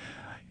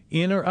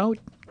or out.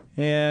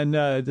 And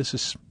this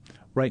is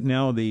right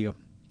now the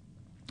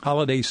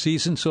holiday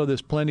season, so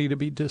there's plenty to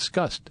be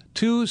discussed.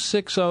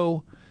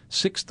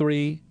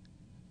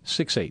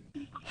 260-6368.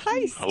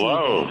 Hi, Steve.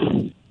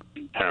 Hello.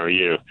 How are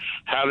you?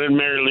 How did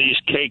Mary Lee's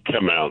cake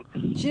come out?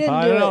 She didn't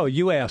I do don't know. it.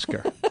 You ask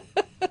her.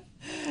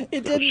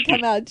 It didn't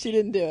come out. She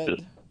didn't do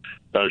it.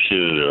 Oh, she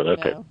didn't do it.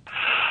 Okay. No.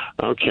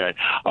 Okay.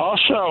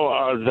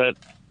 Also,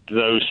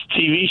 those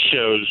TV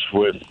shows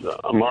with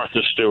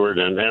Martha Stewart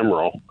and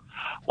Emerald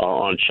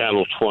on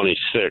Channel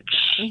 26,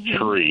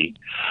 3,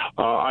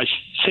 I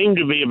seem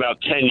to be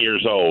about 10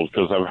 years old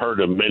because I've heard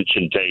them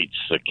mention dates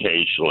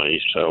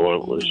occasionally. So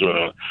it was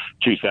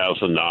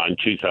 2009,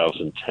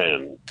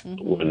 2010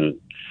 when.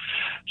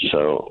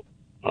 So.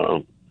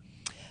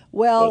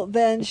 Well,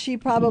 then she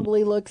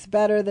probably looks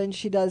better than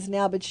she does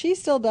now, but she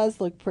still does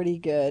look pretty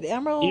good.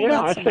 Emerald, yeah,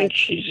 not I so think much.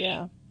 she's.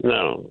 Yeah.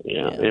 No,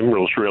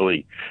 Emerald's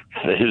really,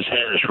 his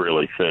hair is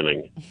really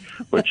thinning,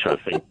 which I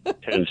think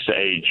tends to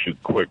age you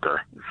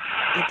quicker.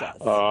 It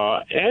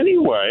does.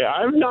 Anyway,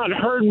 I've not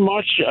heard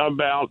much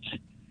about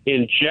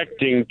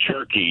injecting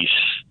turkeys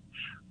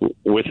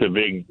with the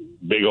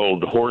big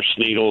old horse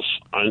needles.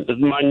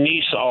 My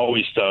niece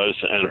always does,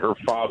 and her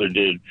father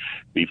did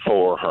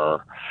before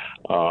her.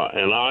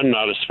 And I'm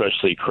not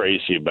especially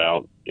crazy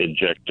about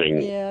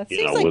injecting, Yeah, it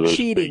seems with like those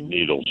cheating. big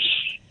needles.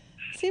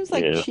 Seems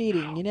like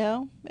cheating,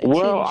 Well,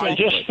 To I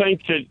inject just it.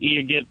 think that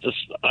you get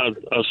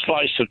a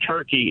slice of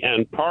turkey,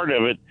 and part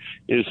of it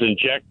is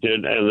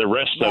injected, and the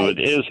rest of Right.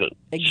 it isn't.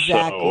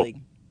 Exactly. So,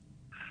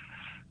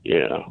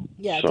 yeah.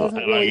 Yeah, it So, doesn't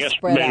and really I guess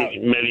spread out.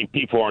 many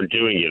people aren't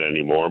doing it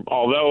anymore.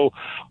 Although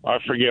I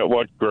forget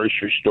what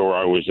grocery store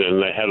I was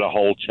in, they had a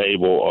whole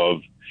table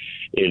of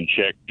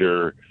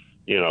injector,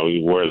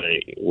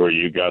 where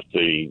you got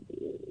the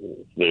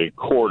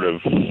quart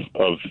of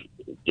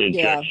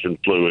injection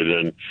fluid,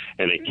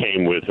 and it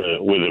came with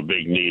a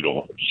big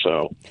needle.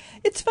 So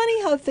It's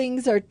funny how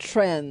things are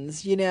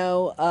trends, yeah.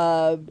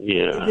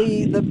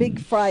 The big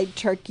fried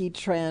turkey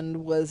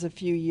trend was a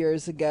few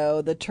years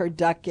ago. The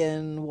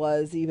turducken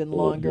was even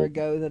longer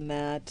ago than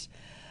that.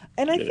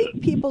 And I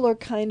think people are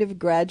kind of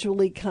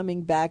gradually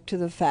coming back to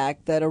the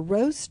fact that a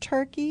roast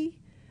turkey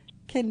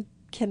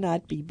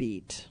cannot be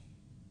beat.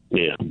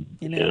 Yeah.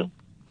 Yeah.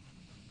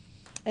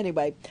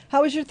 Anyway,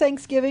 how was your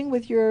Thanksgiving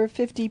with your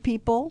 50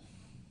 people?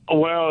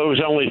 Well, it was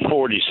only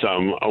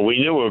 40-some. We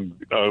knew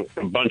a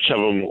bunch of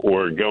them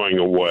were going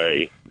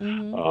away,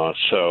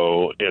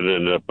 so it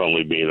ended up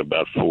only being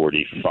about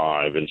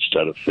 45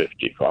 instead of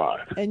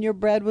 55. And your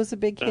bread was a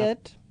big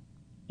hit?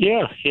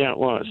 Yeah, it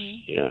was,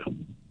 yeah.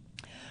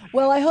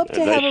 Well, I hope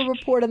to have a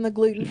report on the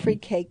gluten-free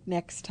cake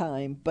next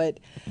time,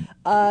 but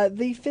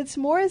the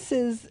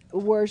Fitzmaurices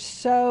were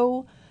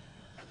so,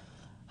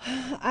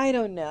 I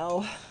don't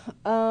know,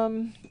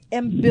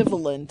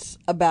 ambivalent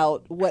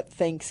about what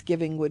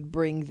Thanksgiving would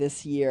bring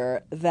this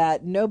year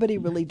that nobody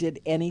really did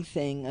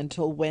anything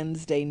until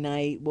Wednesday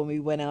night when we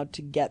went out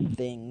to get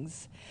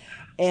things.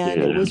 And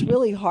it was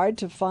really hard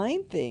to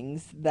find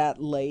things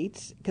that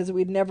late because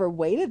we'd never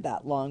waited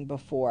that long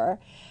before.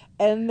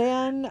 And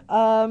then,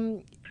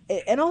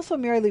 and also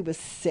Mary Lee was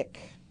sick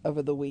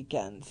over the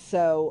weekend.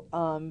 So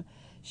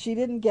she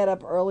didn't get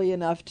up early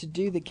enough to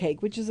do the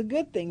cake, which is a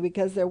good thing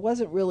because there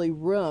wasn't really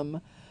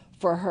room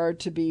for her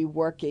to be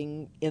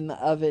working in the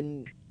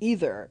oven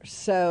either.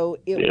 So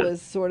it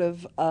was sort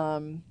of,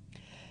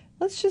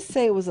 let's just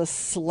say it was a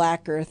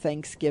slacker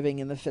Thanksgiving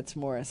in the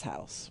Fitzmaurice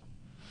house.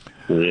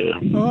 Yeah.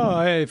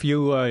 Oh, if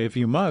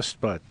you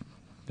must, but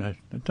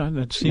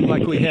it seemed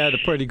like we had a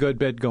pretty good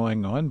bit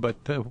going on. But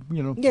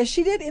Yeah,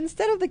 she did.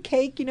 Instead of the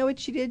cake, you know what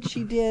she did?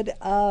 She did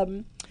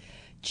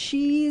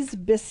cheese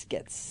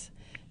biscuits.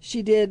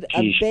 She did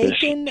a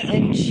bacon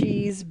and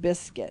cheese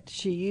biscuit.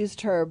 She used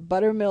her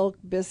buttermilk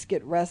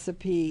biscuit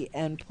recipe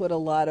and put a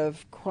lot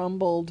of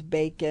crumbled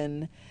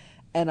bacon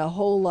and a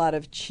whole lot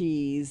of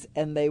cheese,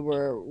 and they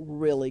were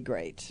really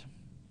great.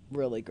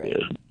 Really great.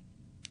 Yeah.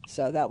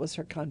 So that was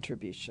her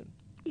contribution.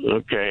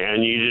 Okay,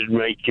 and you did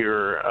make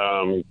your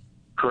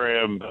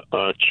crab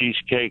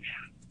cheesecake?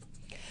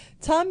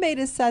 Tom made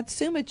a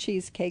Satsuma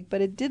cheesecake,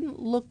 but it didn't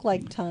look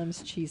like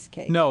Tom's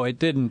cheesecake. No, it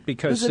didn't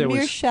because it was a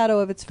mere shadow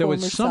of its former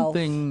self.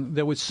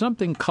 There was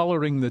something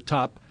coloring the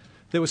top.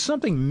 There was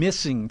something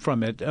missing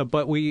from it,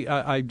 but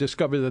I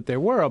discovered that there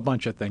were a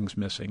bunch of things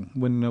missing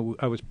when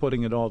I was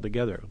putting it all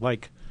together.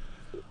 Like,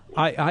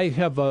 I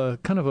have a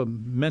kind of a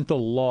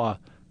mental law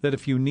that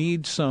if you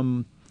need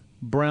some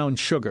brown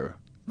sugar,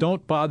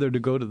 don't bother to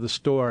go to the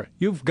store.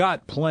 You've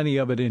got plenty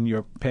of it in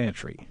your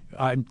pantry.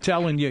 I'm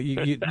telling you,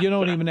 you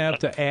don't even have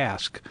to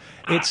ask.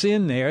 It's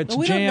in there. It's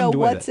jammed with it. We don't know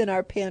what's in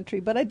our pantry,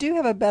 but I do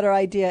have a better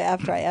idea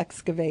after I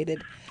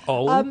excavated.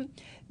 Oh.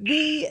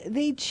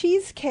 The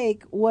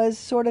cheesecake was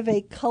sort of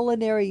a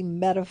culinary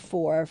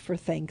metaphor for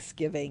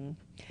Thanksgiving.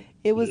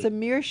 It was a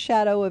mere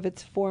shadow of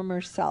its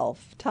former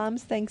self.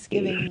 Tom's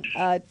Thanksgiving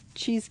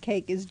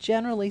cheesecake is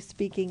generally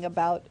speaking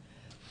about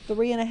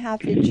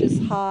 3.5 inches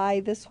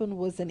high. This one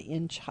was an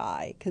inch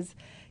high because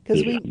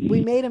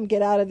we made him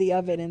get out of the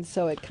oven, and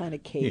so it kind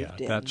of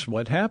caved in. That's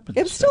what happens.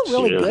 It was still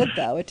really good,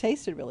 though. It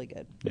tasted really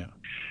good. Yeah.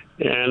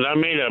 And I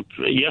made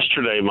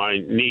yesterday, my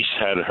niece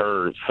had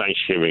her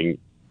Thanksgiving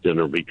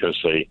dinner because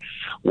they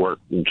work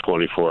in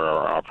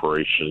 24-hour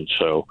operations,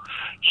 so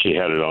she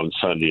had it on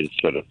Sunday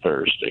instead of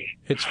Thursday.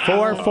 It's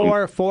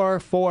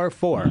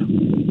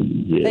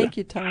 4-4-4-4-4. Yeah. Thank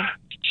you, Tom.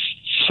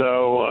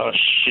 So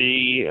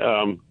she...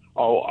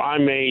 I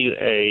made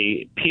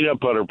a peanut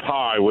butter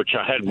pie, which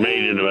I hadn't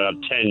made in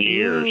about 10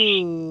 years.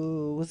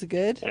 Ooh, was it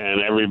good? And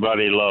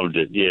everybody loved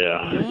it,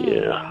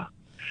 yeah.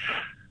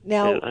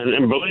 Now,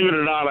 and believe it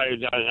or not,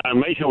 I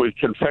make it with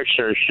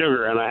confectionery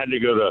sugar, and I had to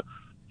go to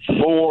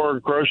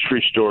 4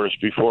 grocery stores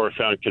before I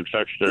found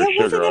confectionery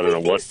sugar. Wasn't I don't know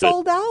everything what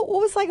sold out?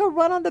 What was like a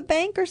run on the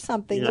bank or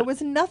something? Yeah. There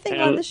was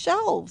nothing on the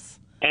shelves.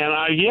 And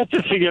I've yet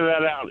to figure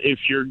that out.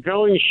 If you're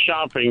going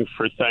shopping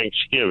for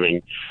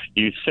Thanksgiving,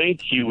 you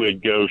think you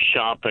would go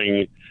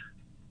shopping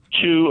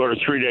 2 or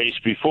 3 days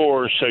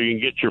before so you can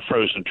get your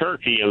frozen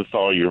turkey and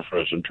thaw your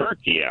frozen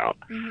turkey out,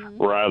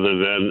 rather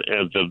than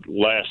at the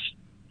last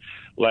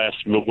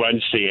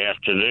Wednesday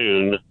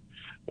afternoon,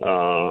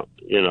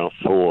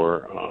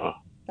 for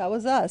That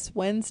was us.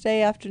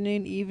 Wednesday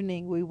afternoon,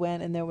 evening, we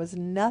went, and there was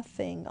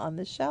nothing on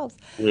the shelves.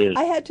 Yeah.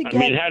 I had to get... I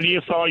mean, how do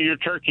you thaw your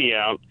turkey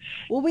out?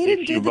 Well, we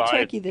didn't do the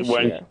turkey this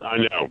year. I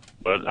know,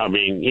 but I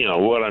mean,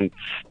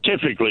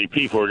 typically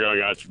people are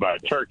going out to buy a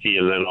turkey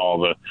and then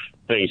all the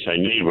things they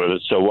need with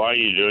it. So why are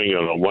you doing it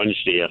on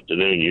Wednesday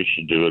afternoon? You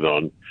should do it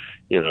on,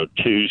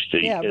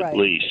 Tuesday at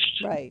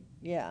least. Right,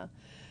 yeah.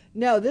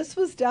 No, this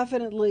was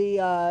definitely...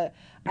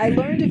 I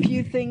learned a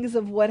few things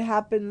of what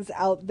happens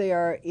out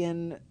there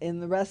in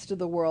the rest of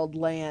the world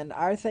land.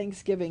 Our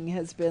Thanksgiving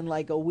has been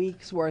like a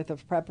week's worth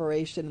of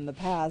preparation in the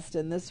past,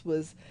 and this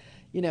was,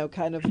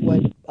 kind of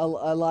what a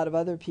lot of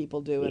other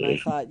people do. And I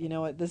thought, you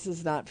know what, this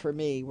is not for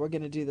me. We're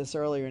going to do this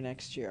earlier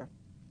next year.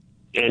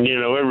 And,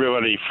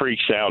 everybody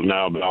freaks out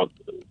now about,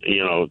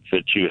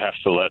 that you have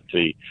to let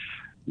the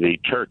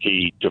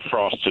turkey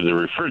defrost in the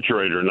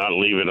refrigerator, not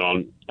leave it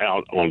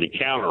out on the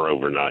counter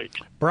overnight.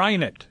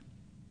 Brine it.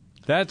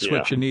 That's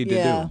what you need to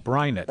do.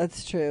 Brine it.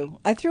 That's true.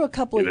 I threw a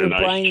couple of your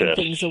brining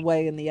things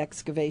away in the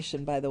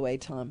excavation, by the way,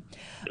 Tom.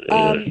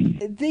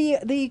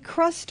 The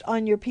crust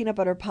on your peanut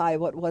butter pie,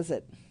 what was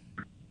it?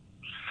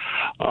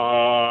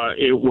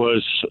 It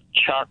was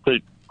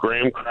chocolate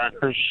graham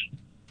crackers.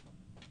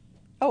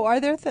 Oh,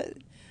 are there?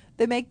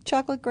 They make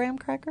chocolate graham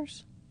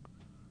crackers?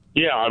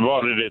 Yeah, I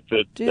bought it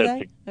at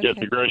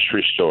the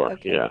grocery store.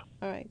 Okay. Yeah.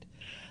 All right.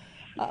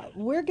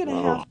 We're going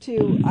to have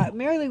to...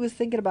 Mary Lee was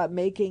thinking about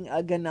making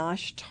a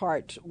ganache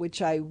tart,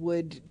 which I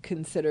would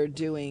consider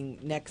doing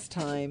next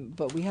time,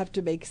 but we have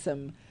to make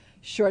some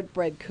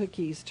shortbread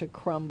cookies to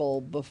crumble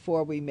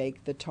before we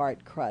make the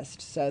tart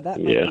crust. So that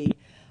might be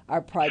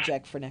our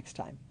project for next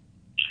time.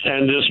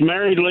 And does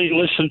Mary Lee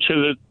listen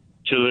to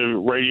the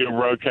radio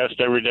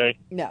broadcast every day?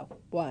 No.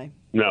 Why?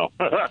 No.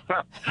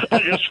 I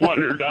just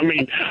wondered. I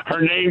mean, her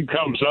name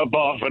comes up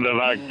often,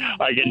 and I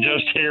can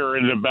just hear her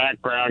in the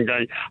background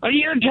going, "Oh,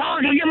 you're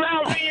talking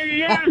about me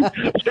again."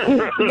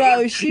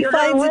 No, she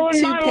finds it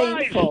too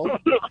painful.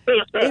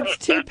 It's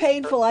too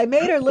painful. I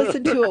made her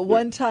listen to it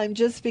one time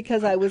just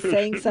because I was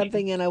saying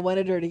something and I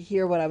wanted her to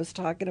hear what I was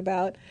talking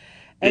about.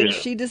 And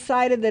she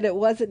decided that it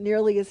wasn't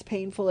nearly as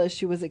painful as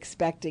she was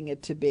expecting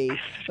it to be.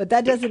 But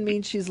that doesn't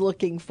mean she's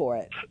looking for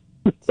it.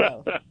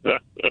 So,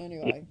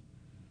 anyway.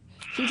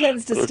 She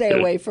tends to stay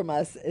away from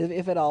us,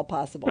 if at all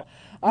possible.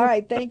 All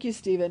right. Thank you,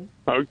 Stephen.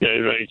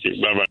 Okay. Thank you.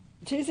 Bye-bye.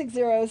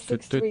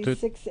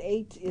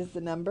 260-6368 is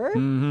the number.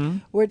 Mm-hmm.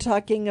 We're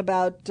talking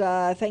about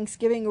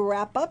Thanksgiving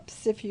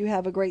wrap-ups. If you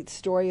have a great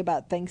story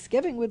about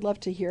Thanksgiving, we'd love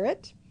to hear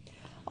it.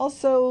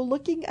 Also,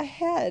 looking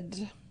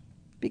ahead,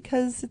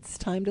 because it's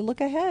time to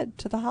look ahead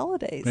to the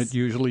holidays. It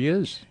usually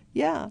is.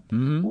 Yeah.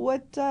 Mm-hmm.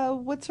 What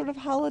sort of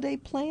holiday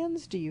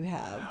plans do you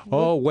have?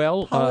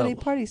 Holiday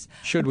parties.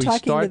 Should I'm we talking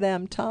start to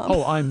them, Tom?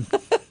 Oh, I'm.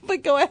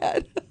 But go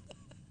ahead.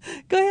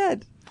 Go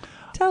ahead.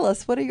 Tell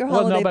us, what are your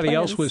holiday plans? Well, nobody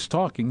else was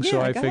talking,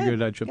 so I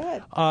figured I should.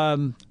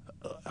 I'm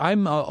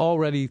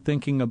already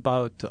thinking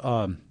about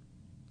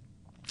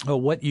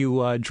what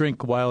you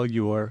drink while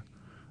you are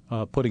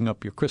putting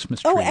up your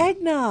Christmas tree. Oh,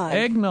 eggnog.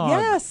 Eggnog.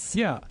 Yes.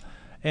 Yeah.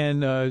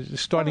 And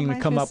starting to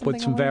come up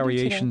with some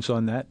variations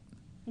on that.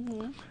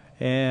 Mm-hmm.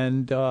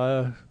 And,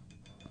 then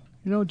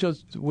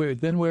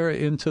we're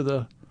into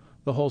the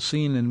whole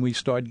scene and we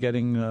start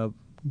getting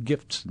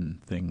gifts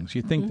and things.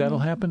 You think that'll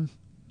happen?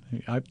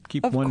 I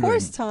keep wondering. Of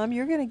course, Tom,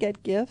 you're going to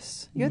get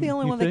gifts. You're the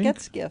only one that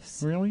gets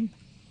gifts. Really?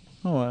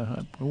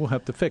 Oh, we'll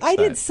have to fix that. I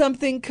did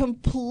something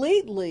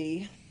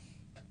completely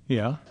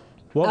What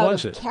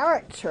was it?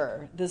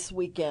 Character this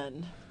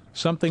weekend.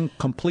 Something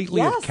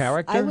completely of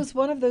character? I was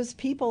one of those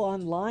people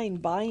online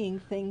buying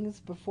things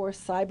before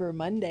Cyber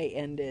Monday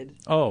ended.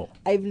 Oh.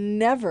 I've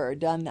never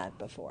done that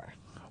before.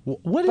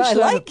 What is but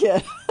that? I like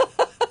it.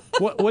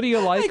 What do you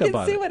like about it?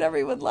 I can see what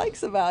everyone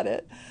likes about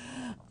it.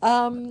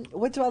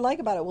 What do I like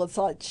about it? Well, it's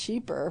a lot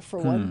cheaper, for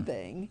one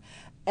thing.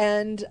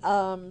 And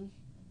I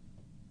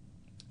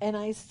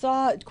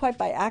saw, quite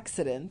by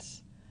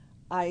accident,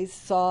 I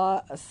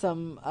saw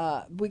some,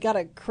 we got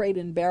a Crate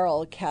and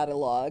Barrel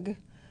catalog,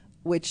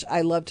 which I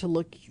love to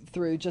look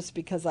through just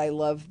because I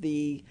love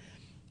the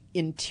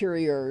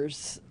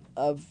interiors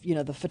of,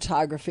 the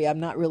photography. I'm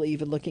not really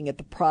even looking at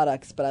the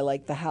products, but I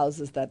like the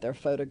houses that they're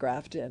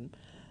photographed in.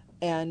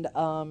 And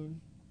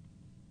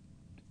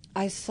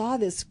I saw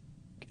these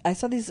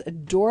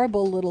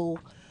adorable little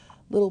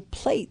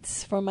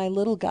plates for my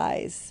little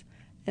guys,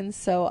 and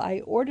so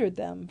I ordered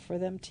them for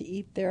them to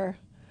eat their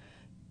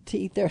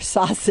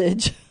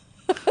sausage.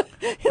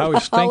 I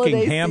was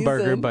thinking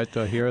hamburger, season. But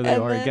here they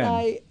are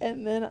again.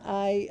 And then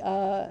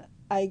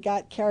I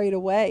got carried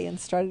away and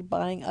started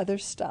buying other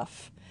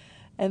stuff,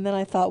 and then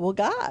I thought, well,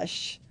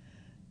 gosh,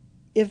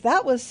 if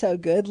that was so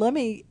good, let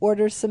me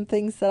order some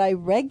things that I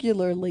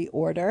regularly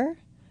order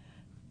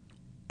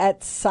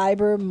at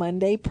Cyber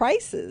Monday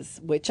prices,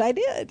 which I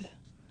did.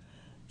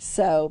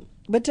 So,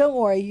 but don't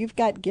worry, you've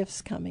got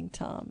gifts coming,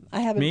 Tom. I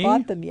haven't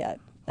bought them yet.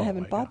 I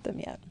haven't bought them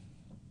yet.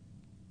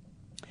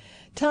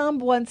 Tom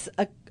wants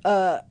a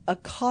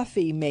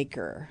coffee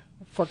maker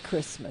for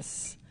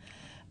Christmas,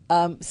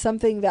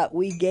 something that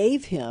we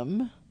gave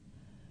him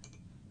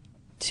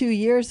 2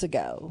 years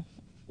ago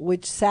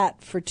which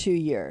sat for 2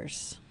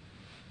 years.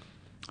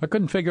 I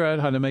couldn't figure out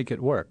how to make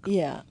it work.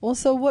 Yeah. Well,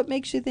 so what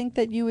makes you think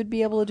that you would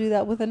be able to do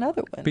that with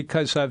another one?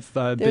 Because I've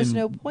There's been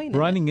no point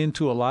running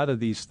into a lot of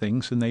these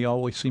things, and they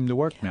always seem to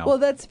work now. Well,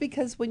 that's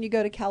because when you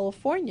go to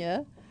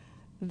California,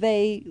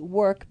 they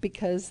work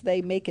because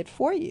they make it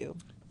for you.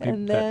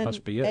 And that then,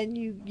 must be it. And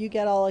you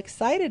get all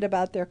excited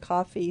about their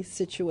coffee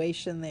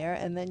situation there,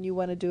 and then you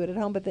want to do it at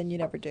home, but then you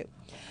never do.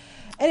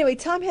 Anyway,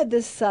 Tom had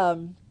this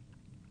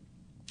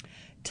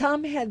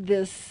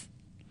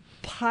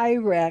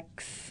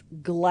Pyrex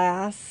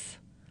glass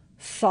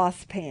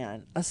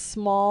saucepan, a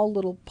small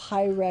little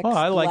Pyrex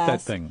I like glass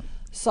that thing.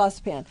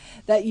 saucepan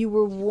that you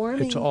were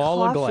warming It's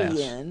all a coffee glass.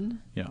 in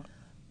Yeah.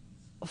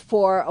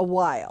 for a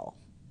while.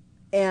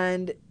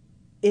 And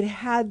it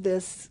had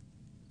this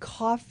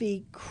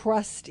coffee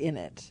crust in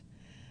it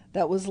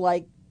that was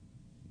like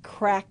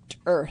cracked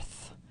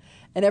earth.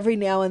 And every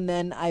now and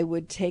then I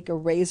would take a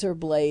razor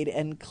blade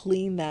and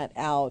clean that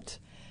out.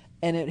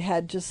 And it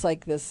had just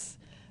like this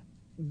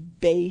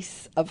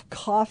base of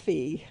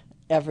coffee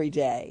every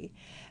day.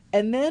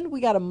 And then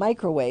we got a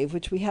microwave,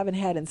 which we haven't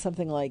had in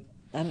something like,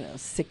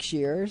 6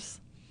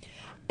 years.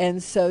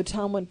 And so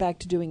Tom went back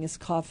to doing his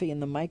coffee in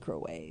the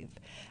microwave.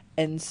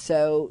 And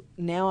so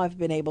now I've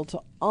been able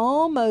to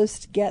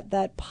almost get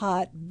that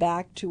pot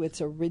back to its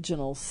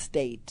original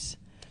state.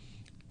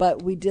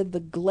 But we did the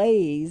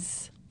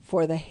glaze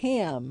for the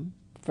ham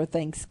for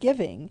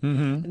Thanksgiving.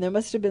 Mm-hmm. And there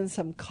must have been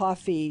some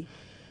coffee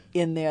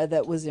in there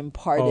that was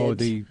imparted. Oh,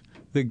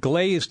 the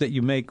glaze that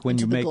you make when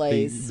you make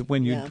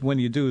when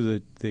you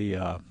do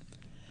the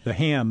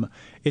ham,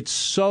 it's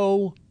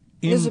so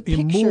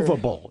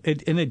immovable.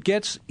 And it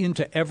gets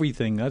into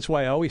everything. That's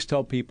why I always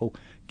tell people,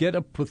 get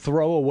a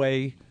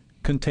throwaway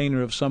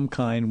container of some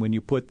kind when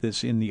you put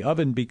this in the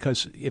oven,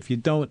 because if you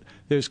don't,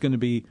 there's going to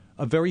be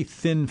a very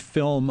thin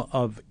film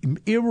of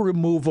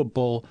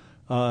irremovable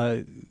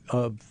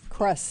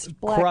crust,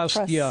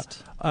 yeah,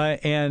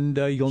 and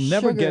you'll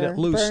never get it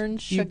loose.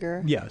 Burned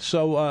sugar. Yeah,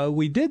 so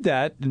we did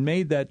that and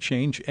made that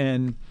change,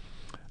 and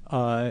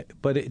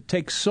but it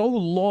takes so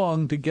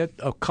long to get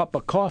a cup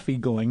of coffee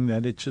going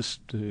that it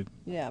just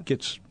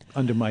gets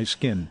under my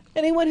skin.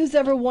 Anyone who's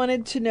ever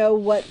wanted to know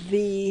what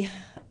the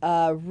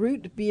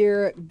root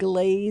beer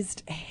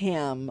glazed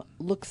ham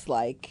looks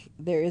like,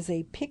 there is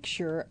a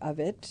picture of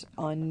it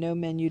on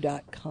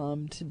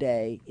nomenu.com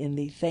today in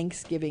the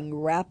Thanksgiving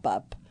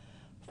wrap-up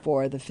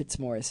for the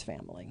Fitzmaurice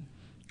family.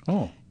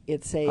 Oh,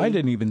 I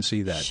didn't even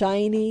see that.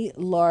 Shiny,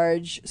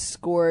 large,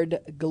 scored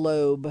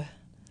globe,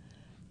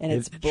 and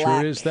it's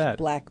black, sure is that.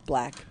 black.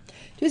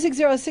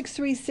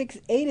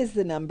 260-6368 is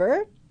the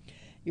number.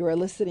 You are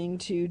listening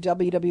to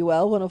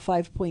WWL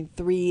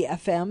 105.3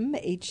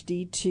 FM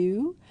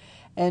HD2.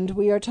 And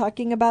we are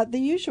talking about the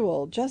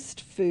usual,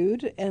 just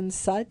food and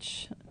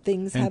such,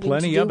 things and having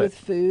to do with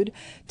food.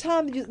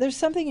 Tom, there's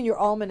something in your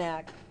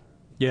almanac.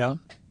 Yeah.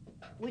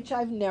 Which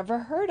I've never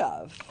heard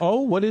of.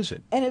 Oh, what is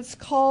it? And it's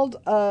called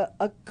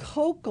a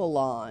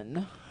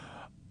cocolon.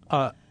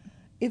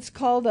 It's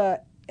called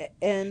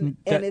and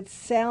it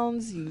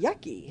sounds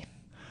yucky.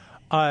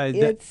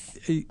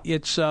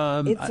 It's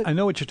I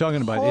know what you're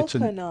talking about. It's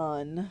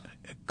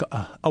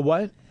a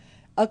what?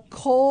 A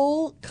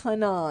coal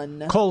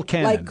cannon. Coal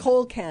cannon. Like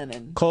coal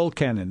cannon. Coal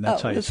cannon.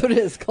 That's how you that's what it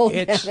is. Coal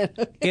cannon.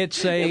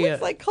 It's it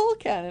looks like coal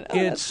cannon. Oh,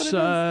 it's that's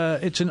what it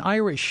is. It's an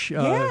Irish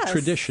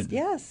tradition.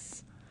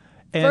 Yes.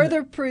 And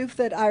further proof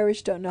that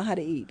Irish don't know how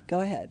to eat. Go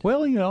ahead.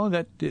 Well,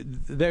 that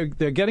they're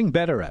getting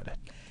better at it.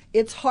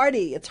 It's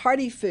hearty. It's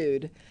hearty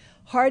food.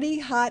 Hearty,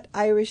 hot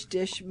Irish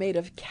dish made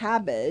of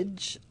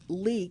cabbage,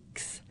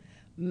 leeks,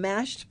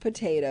 mashed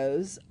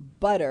potatoes,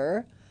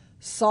 butter,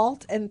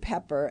 salt and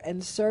pepper,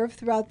 and served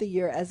throughout the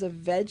year as a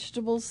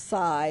vegetable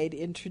side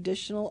in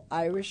traditional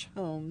Irish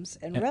homes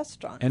and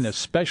restaurants. And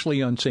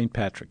especially on St.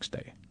 Patrick's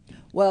Day.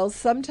 Well,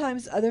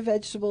 sometimes other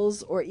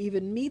vegetables or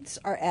even meats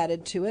are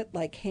added to it,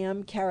 like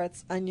ham,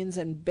 carrots, onions,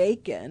 and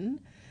bacon.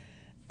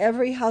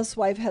 Every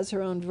housewife has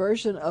her own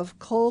version of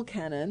coal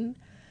cannon,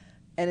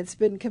 and it's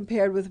been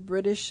compared with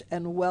British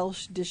and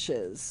Welsh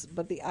dishes,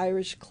 but the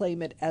Irish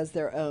claim it as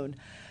their own.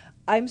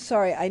 I'm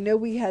sorry, I know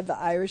we had the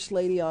Irish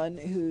lady on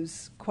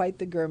who's quite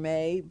the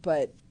gourmet,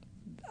 but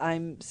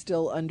I'm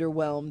still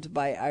underwhelmed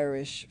by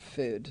Irish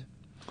food.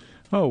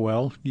 Oh,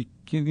 well,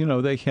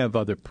 they have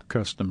other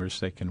customers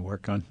they can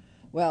work on.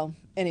 Well,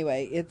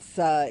 anyway,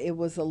 it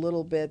was a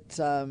little bit.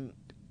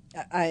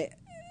 I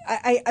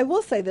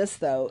will say this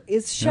though: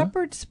 is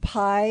shepherd's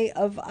pie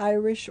of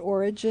Irish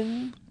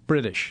origin?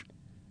 British.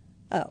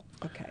 Oh,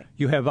 okay.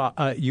 You have.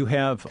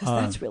 Because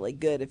that's really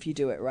good if you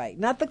do it right.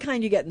 Not the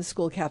kind you get in the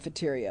school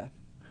cafeteria.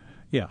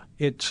 Yeah,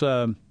 it's.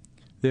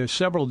 There's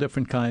several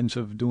different kinds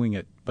of doing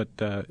it, but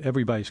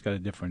everybody's got a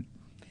different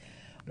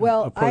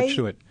approach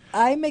to it.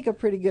 I make a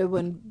pretty good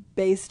one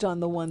based on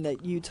the one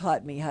that you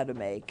taught me how to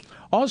make.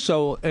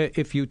 Also,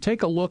 if you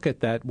take a look at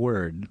that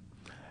word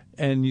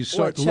and you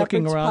start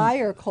looking around, pie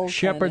or cold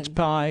shepherd's cannon?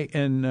 pie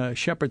and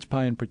shepherd's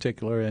pie in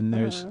particular, and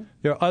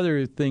there are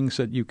other things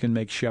that you can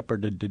make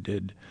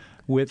shepherded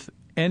with.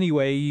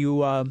 Anyway,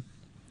 you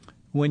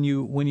when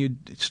you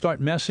start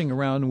messing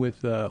around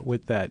with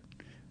that,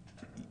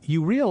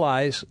 you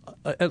realize,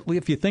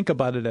 if you think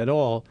about it at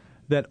all,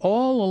 that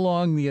all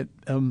along the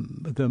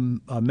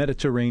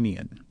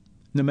Mediterranean,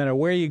 no matter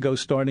where you go,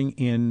 starting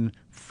in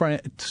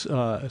France,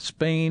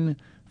 Spain,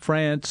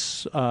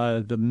 France,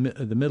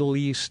 the Middle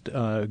East,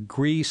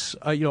 Greece,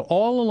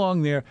 all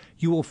along there,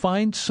 you will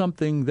find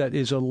something that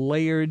is a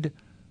layered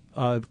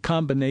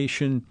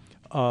combination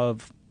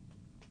of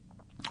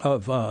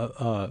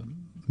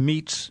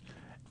meats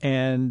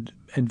and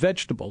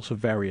vegetables of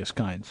various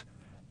kinds.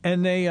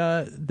 And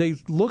they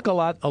look a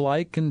lot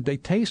alike and they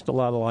taste a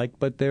lot alike,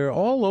 but they're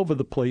all over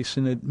the place.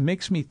 And it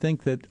makes me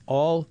think that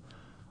all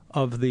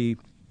of the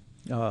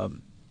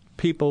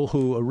people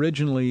who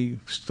originally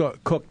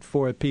cooked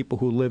for people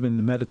who live in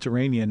the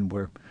Mediterranean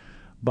were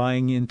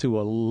buying into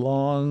a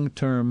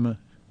long-term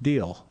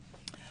deal.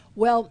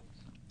 Well,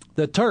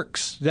 the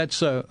Turks,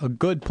 that's a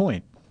good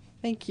point.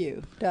 Thank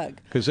you, Doug.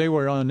 Because they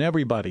were on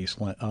everybody's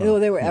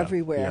they were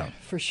everywhere,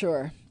 for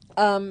sure.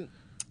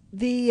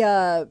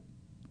 The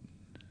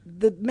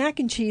mac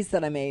and cheese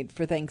that I made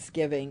for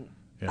Thanksgiving,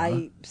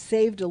 I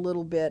saved a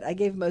little bit. I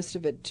gave most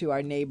of it to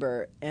our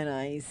neighbor, and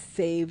I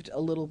saved a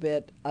little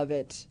bit of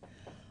it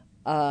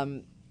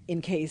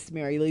in case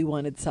Mary Lee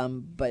wanted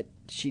some, but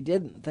she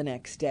didn't the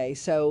next day.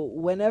 So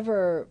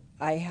whenever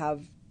I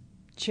have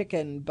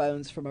chicken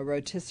bones from a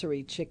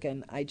rotisserie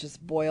chicken, I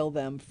just boil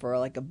them for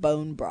like a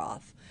bone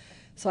broth.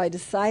 So I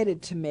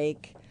decided to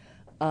make,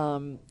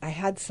 I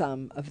had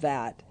some of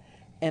that,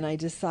 and I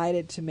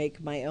decided to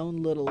make my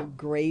own little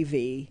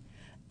gravy,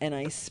 and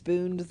I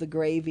spooned the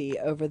gravy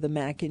over the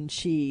mac and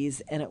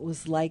cheese, and it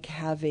was like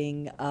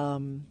having,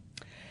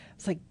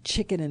 it's like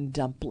chicken and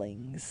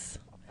dumplings.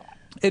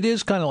 It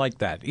is kind of like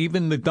that.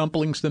 Even the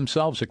dumplings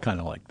themselves are kind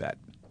of like that.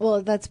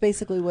 Well, that's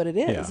basically what it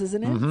is,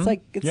 isn't it? Mm-hmm.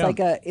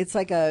 It's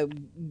like a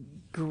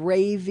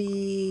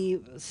gravy,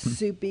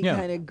 soupy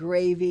kind of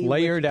gravy,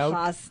 layered with out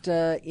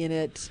pasta in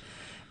it,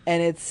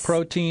 and it's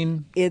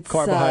protein,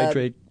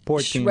 carbohydrate,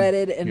 protein,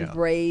 shredded and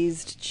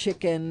braised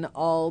chicken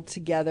all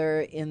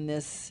together in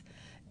this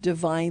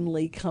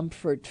divinely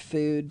comfort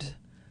food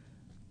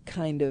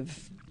kind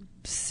of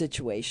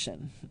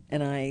situation.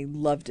 And I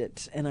loved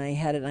it, and I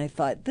had it, and I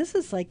thought, this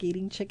is like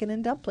eating chicken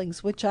and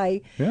dumplings, which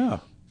I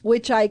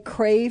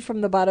crave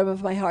from the bottom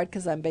of my heart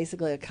because I'm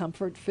basically a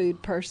comfort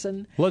food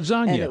person.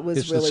 Lasagna, and it was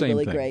is really, the same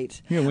really thing.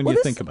 great. Yeah, when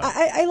you think about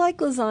it, I like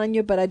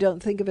lasagna, but I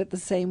don't think of it the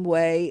same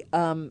way.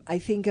 I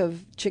think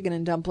of chicken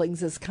and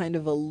dumplings as kind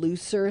of a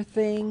looser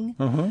thing,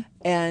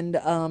 and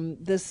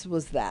this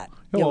was that.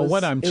 Well,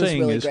 what I'm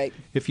saying really is, great.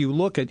 If you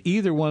look at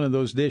either one of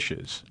those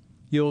dishes,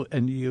 you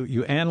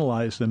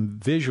analyze them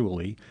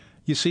visually,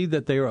 you see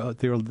that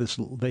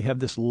they have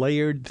this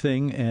layered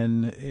thing,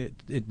 and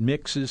it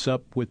mixes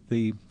up with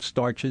the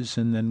starches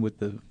and then with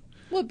the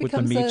it with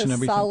the meats and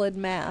everything. Solid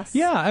mass.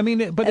 Yeah, I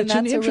mean, but it's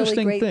an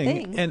interesting really great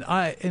thing. and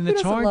Who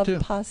it's hard love to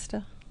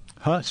pasta.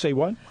 Huh? Say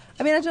what?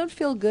 I mean, I don't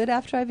feel good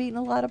after I've eaten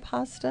a lot of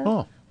pasta.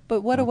 Oh.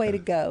 But what a way to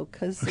go,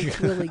 because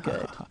it's really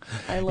good.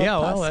 I love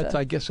pasta. Well,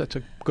 I guess that's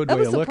a good way of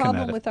looking at it. That was the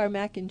problem with our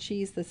mac and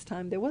cheese this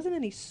time. There wasn't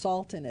any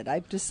salt in it.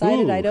 I've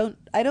decided I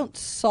don't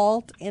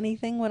salt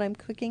anything when I'm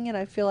cooking, and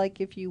I feel like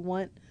if you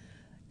want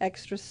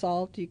extra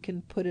salt, you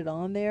can put it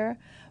on there.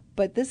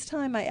 But this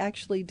time I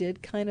actually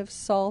did kind of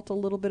salt a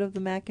little bit of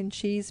the mac and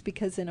cheese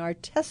because in our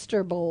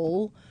tester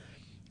bowl,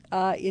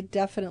 it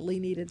definitely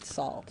needed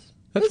salt.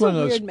 That's it was one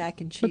of those weird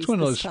mac and cheese that's one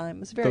of this time.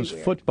 It was very those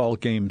weird. Football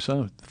games,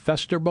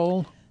 Fester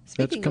Bowl.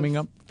 Speaking that's coming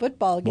of up.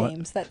 Football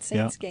games, that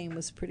Saints game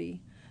was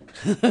pretty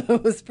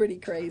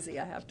crazy,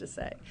 I have to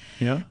say.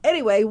 Yeah.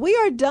 Anyway, we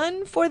are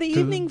done for the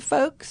evening,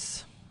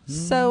 folks.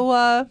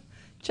 So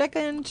check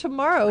in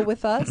tomorrow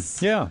with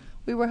us. Yeah.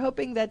 We were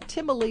hoping that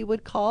Timely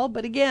would call,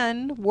 but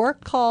again,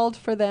 work called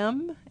for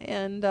them,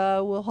 and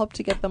we'll hope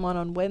to get them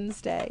on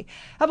Wednesday.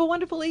 Have a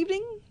wonderful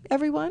evening,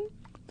 everyone.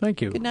 Thank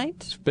you. Good night.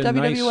 It's been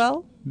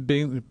WWL.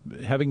 Nice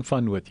having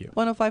fun with you.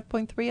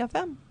 105.3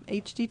 FM,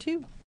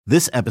 HD2.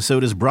 This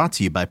episode is brought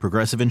to you by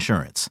Progressive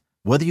Insurance.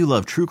 Whether you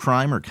love true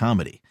crime or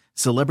comedy,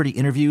 celebrity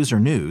interviews or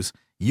news,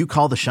 you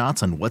call the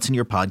shots on what's in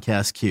your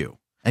podcast queue.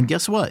 And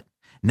guess what?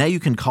 Now you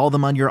can call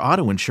them on your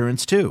auto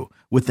insurance too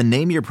with the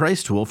Name Your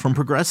Price tool from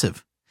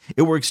Progressive.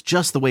 It works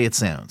just the way it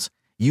sounds.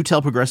 You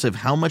tell Progressive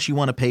how much you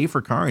want to pay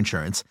for car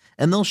insurance,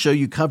 and they'll show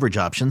you coverage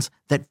options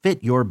that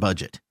fit your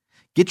budget.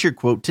 Get your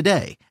quote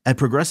today at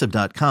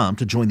Progressive.com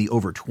to join the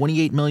over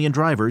 28 million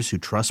drivers who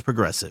trust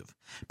Progressive.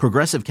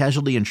 Progressive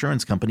Casualty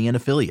Insurance Company and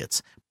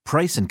Affiliates.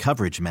 Price and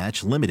coverage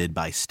match limited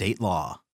by state law.